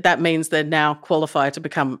 So that means they're now qualified to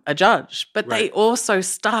become a judge. But they also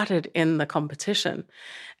started in the competition.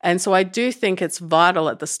 And so I do think it's vital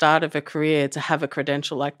at the start of a career to have a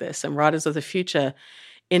credential like this. And Writers of the Future,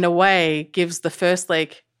 in a way, gives the first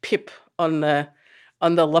pip on the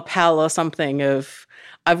lapel or something of,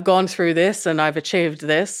 I've gone through this and I've achieved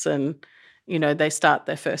this. And, they start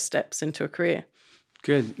their first steps into a career.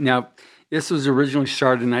 Good. Now, this was originally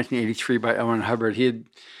started in 1983 by L. Ron Hubbard.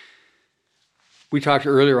 We talked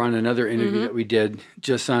earlier on another interview that we did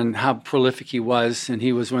just on how prolific he was, and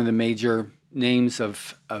he was one of the major names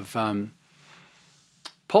of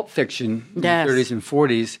pulp fiction in the 30s and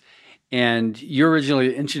 40s. And you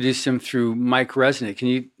originally introduced him through Mike Resnick. Can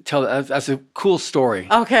you tell that's a cool story?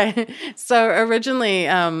 Okay. So originally,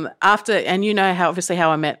 after, and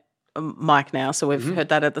how I met Mike now, so we've heard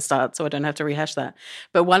that at the start, so I don't have to rehash that.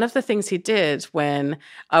 But one of the things he did when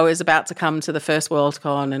I was about to come to the first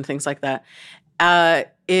Worldcon and things like that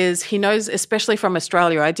is he knows, especially from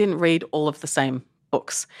Australia, I didn't read all of the same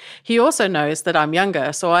books. He also knows that I'm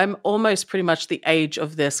younger, so I'm almost pretty much the age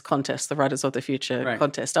of this contest, the Writers of the Future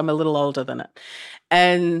contest. I'm a little older than it.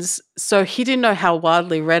 And so he didn't know how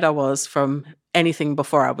widely read I was from anything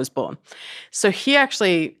before I was born. So he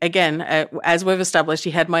actually, again, as we've established,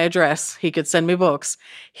 he had my address. He could send me books.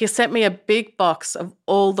 He sent me a big box of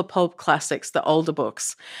all the pulp classics, the older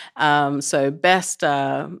books. So Best,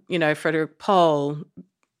 Frederick Pohl,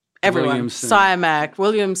 everyone, Siamak,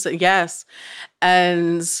 Williamson, yes,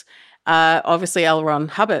 and obviously L. Ron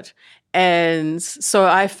Hubbard. And so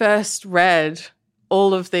I first read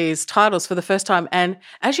all of these titles for the first time. And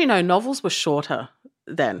as you know, novels were shorter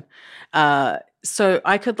then. So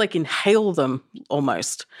I could inhale them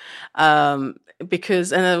almost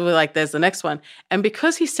because, and then we're like, there's the next one. And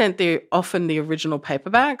because he sent often the original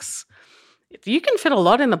paperbacks, you can fit a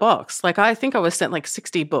lot in the box. I think I was sent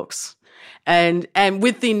 60 books. And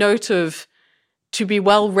with the note of to be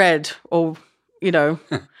well read, or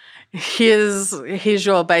here's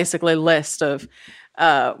your basically list of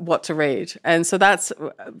what to read. And so that's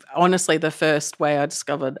honestly the first way I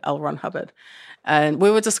discovered L. Ron Hubbard. And we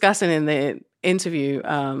were discussing in the interview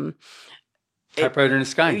Typewriter in the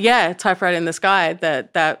Sky. Yeah, Typewriter in the Sky.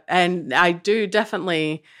 That and I do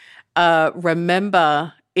definitely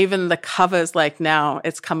remember even the covers. Now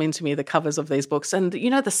it's coming to me, the covers of these books, and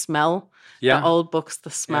the smell. The old books, the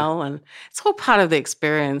smell, and it's all part of the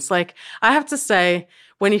experience. I have to say,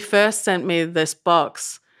 when he first sent me this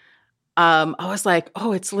box, I was like,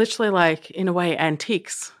 oh, it's literally in a way,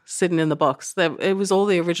 antiques sitting in the box. It was all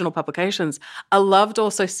the original publications. I loved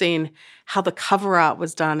also seeing how the cover art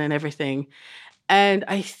was done and everything. And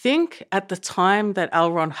I think at the time that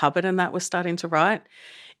L. Ron Hubbard and that was starting to write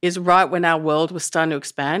is right when our world was starting to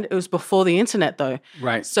expand. It was before the internet, though.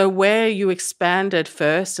 Right. So where you expanded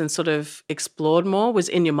first and sort of explored more was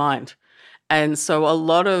in your mind. And so a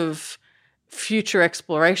lot of future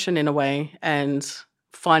exploration in a way and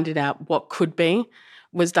finding out what could be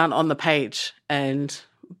was done on the page and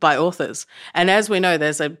by authors. And as we know,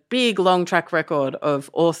 there's a big, long track record of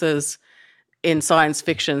authors in science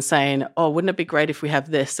fiction saying, oh, wouldn't it be great if we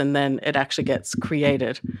have this? And then it actually gets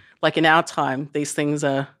created. In our time, these things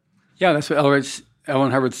are... Yeah, that's what L.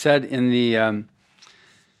 Ron Hubbard said in the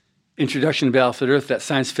introduction to Battlefield Earth, that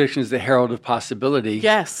science fiction is the herald of possibility.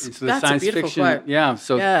 Yes, so that's a beautiful quote. Yeah,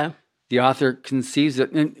 so the author conceives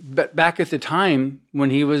it. But back at the time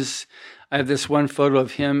when he was... I have this one photo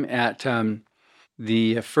of him at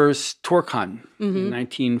the first TorCon in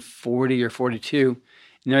 1940 or 42.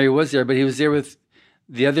 He was there, but he was there with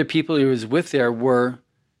the other people he was with there were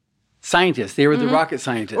scientists. They were the rocket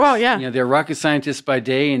scientists. Well, yeah. They're rocket scientists by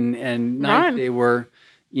day, and night they were,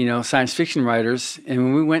 science fiction writers. And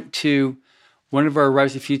when we went to one of our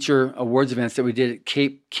Rise of the Future awards events that we did at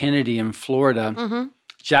Cape Kennedy in Florida,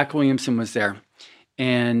 Jack Williamson was there.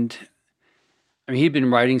 And he'd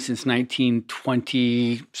been writing since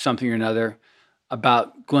 1920 something or another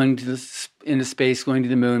about going into space, going to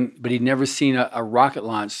the moon, but he'd never seen a rocket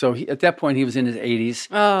launch. So at that point, he was in his 80s.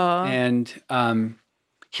 Oh. And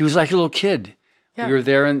he was like a little kid. Yeah. We were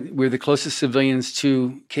there, and we were the closest civilians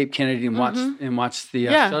to Cape Kennedy and watched the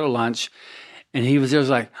shuttle launch. And he was there, was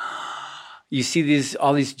like, you see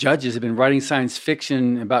all these judges have been writing science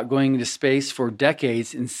fiction about going into space for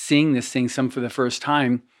decades and seeing this thing, some for the first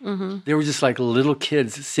time. They were just like little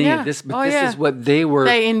kids seeing it. This is what they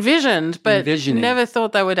envisioned, but never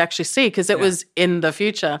thought they would actually see because it was in the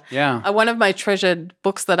future. Yeah. One of my treasured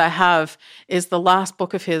books that I have is the last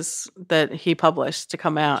book of his that he published to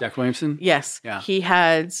come out. Jack Williamson? Yes. Yeah. He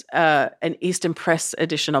had an Eastern Press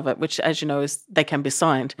edition of it, which, as you know, they can be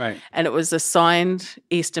signed. Right. And it was a signed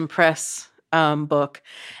Eastern Press book.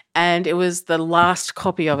 And it was the last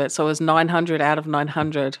copy of it. So it was 900 out of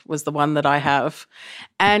 900 was the one that I have.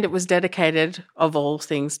 And it was dedicated, of all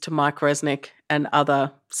things, to Mike Resnick and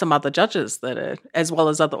some other judges as well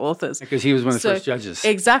as other authors. Because he was one of the first judges.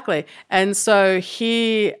 Exactly. And so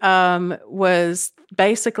he was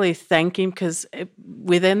basically thanking, because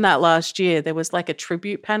within that last year, there was like a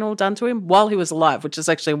tribute panel done to him while he was alive, which is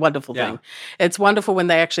actually a wonderful thing. It's wonderful when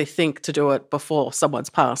they actually think to do it before someone's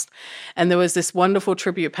passed. And there was this wonderful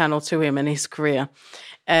tribute panel to him and his career.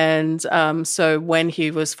 And so when he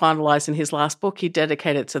was finalising his last book, he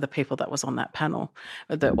dedicated it to the people that was on that panel,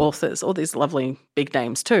 the authors, all these lovely big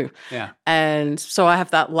names too. Yeah. And so I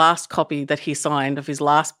have that last copy that he signed of his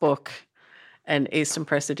last book, an Eastern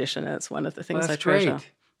Press edition. It's one of the things I treasure.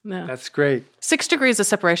 Great. Yeah. That's great. 6 degrees of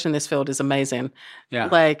separation in this field is amazing. Yeah.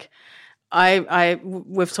 Like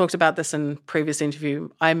we've talked about this in previous interview.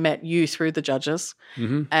 I met you through the judges.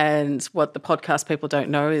 And what the podcast people don't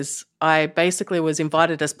know is I basically was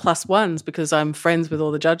invited as plus ones because I'm friends with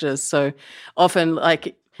all the judges. So often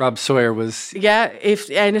like Rob Sawyer was. Yeah.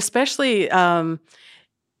 And especially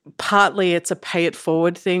partly it's a pay it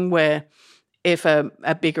forward thing where if a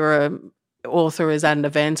bigger author is at an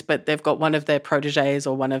event, but they've got one of their proteges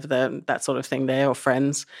or one of that sort of thing there or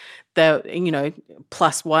friends, they're,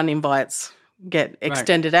 plus one invites get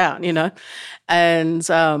extended out, and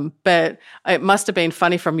but it must have been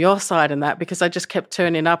funny from your side in that because I just kept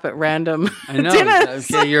turning up at random dinners.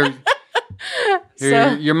 Okay,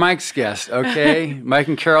 you're Mike's guest, okay? Mike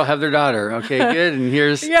and Carol have their daughter, okay, good. And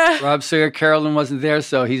here's Rob Sawyer. Carolyn wasn't there,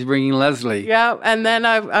 so he's bringing Lezli. Yeah, and then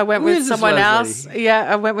I went with someone else.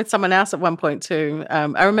 Yeah, I went with someone else at one point too.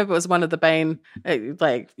 I remember it was one of the Bain,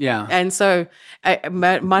 and so it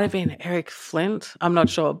might have been Eric Flint. I'm not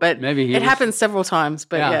sure, but maybe it happened several times.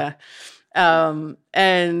 But so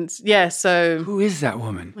who is that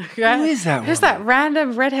woman? Yeah, who is that woman? Who's that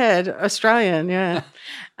random redhead Australian? Yeah.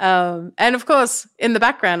 And of course, in the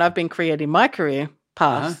background, I've been creating my career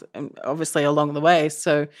path, obviously along the way.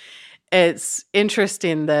 So it's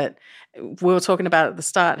interesting that we were talking about at the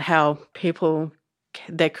start how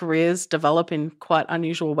their careers develop in quite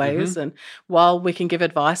unusual ways. And while we can give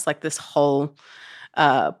advice like this whole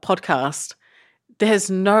podcast, there's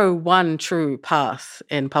no one true path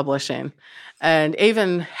in publishing. And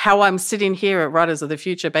even how I'm sitting here at Writers of the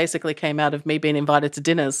Future basically came out of me being invited to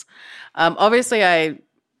dinners. Obviously, I've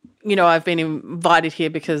been invited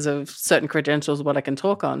here because of certain credentials, what I can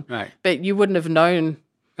talk on. Right. But you wouldn't have known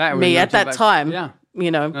me at that time. Yeah.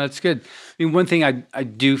 No, that's good. I mean, one thing I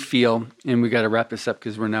do feel, and we got to wrap this up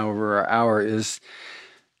because we're now over our hour, is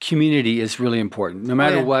community is really important. No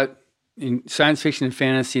matter what, in science fiction and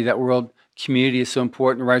fantasy, that world, community is so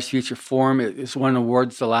important. The Writers' Future Forum is won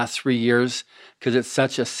awards the last 3 years because it's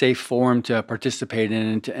such a safe forum to participate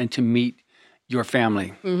in and to meet your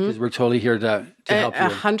family. Because we're totally here to help you.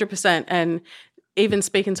 100%. And even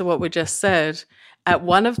speaking to what we just said, at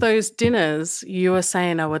one of those dinners, you were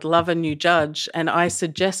saying, I would love a new judge. And I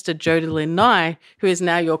suggested Jodie Nye, who is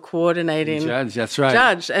now your coordinating judge. That's right.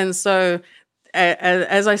 Judge. And so,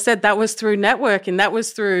 as I said, that was through networking. That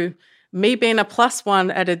was through me being a plus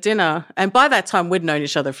one at a dinner. And by that time, we'd known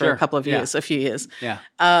each other for a couple of years, a few years. Yeah.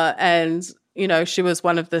 And she was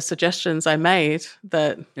one of the suggestions I made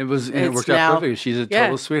that it worked out perfectly. She's a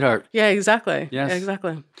total sweetheart. Yeah, exactly. Yes. Yeah,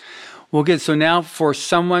 exactly. Well, good. So now for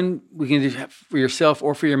someone, we can do for yourself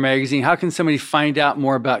or for your magazine, how can somebody find out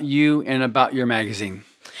more about you and about your magazine?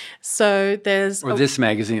 So there's... Or this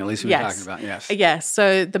magazine, at least we're talking about, yes. Yes.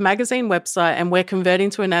 So the magazine website, and we're converting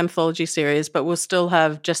to an anthology series, but we'll still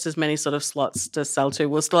have just as many sort of slots to sell to.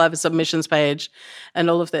 We'll still have a submissions page and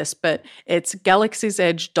all of this, but it's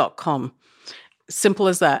galaxiesedge.com. Simple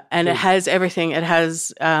as that. And it has everything. It has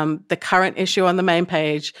the current issue on the main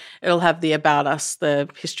page. It'll have the About Us, the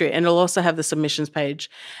history, and it'll also have the submissions page.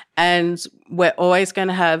 And we're always going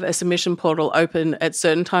to have a submission portal open at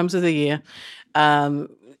certain times of the year,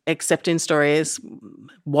 accepting stories,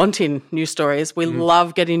 wanting new stories. We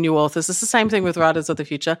love getting new authors. It's the same thing with Writers of the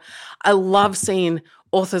Future. I love seeing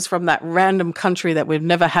authors from that random country that we've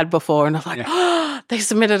never had before. And I'm like, they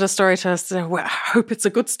submitted a story to us. So I hope it's a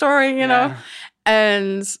good story, you know.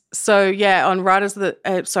 And so, on on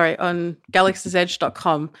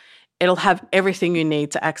galaxiesedge.com, it'll have everything you need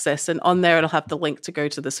to access. And on there, it'll have the link to go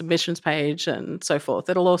to the submissions page and so forth.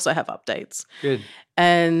 It'll also have updates. Good.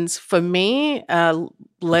 And for me,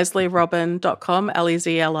 LezliRobyn.com,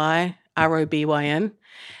 LezliRobyn.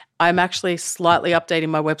 I'm actually slightly updating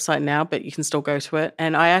my website now, but you can still go to it.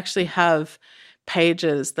 And I actually have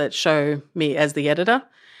pages that show me as the editor.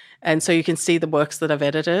 And so you can see the works that I've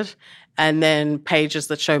edited, and then pages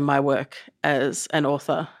that show my work as an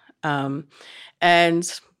author.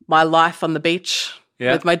 And my life on the beach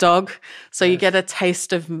with my dog. So you get a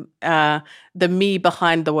taste of the me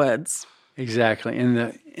behind the words. Exactly.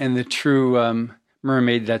 And the true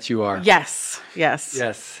mermaid that you are. Yes.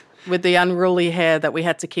 With the unruly hair that we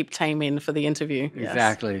had to keep taming for the interview.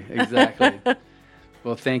 Exactly.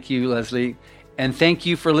 Well, thank you, Lezli. And thank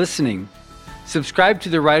you for listening. Subscribe to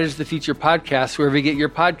the Writers of the Future podcast wherever you get your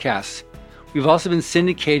podcasts. We've also been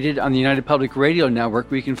syndicated on the United Public Radio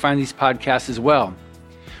Network, where you can find these podcasts as well.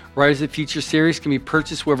 Writers of the Future series can be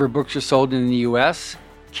purchased wherever books are sold in the U.S.,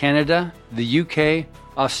 Canada, the UK,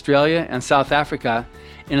 Australia, and South Africa,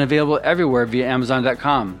 and available everywhere via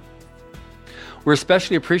Amazon.com. We're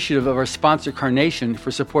especially appreciative of our sponsor, Carnation,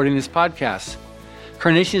 for supporting this podcast.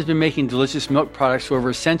 Carnation has been making delicious milk products for over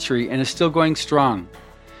a century and is still going strong.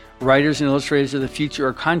 Writers and Illustrators of the Future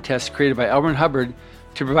are contests created by L. Ron Hubbard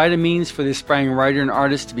to provide a means for the aspiring writer and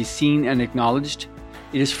artist to be seen and acknowledged.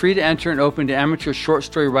 It is free to enter and open to amateur short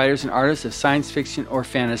story writers and artists of science fiction or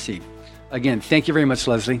fantasy. Again, thank you very much,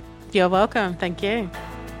 Lezli. You're welcome. Thank you.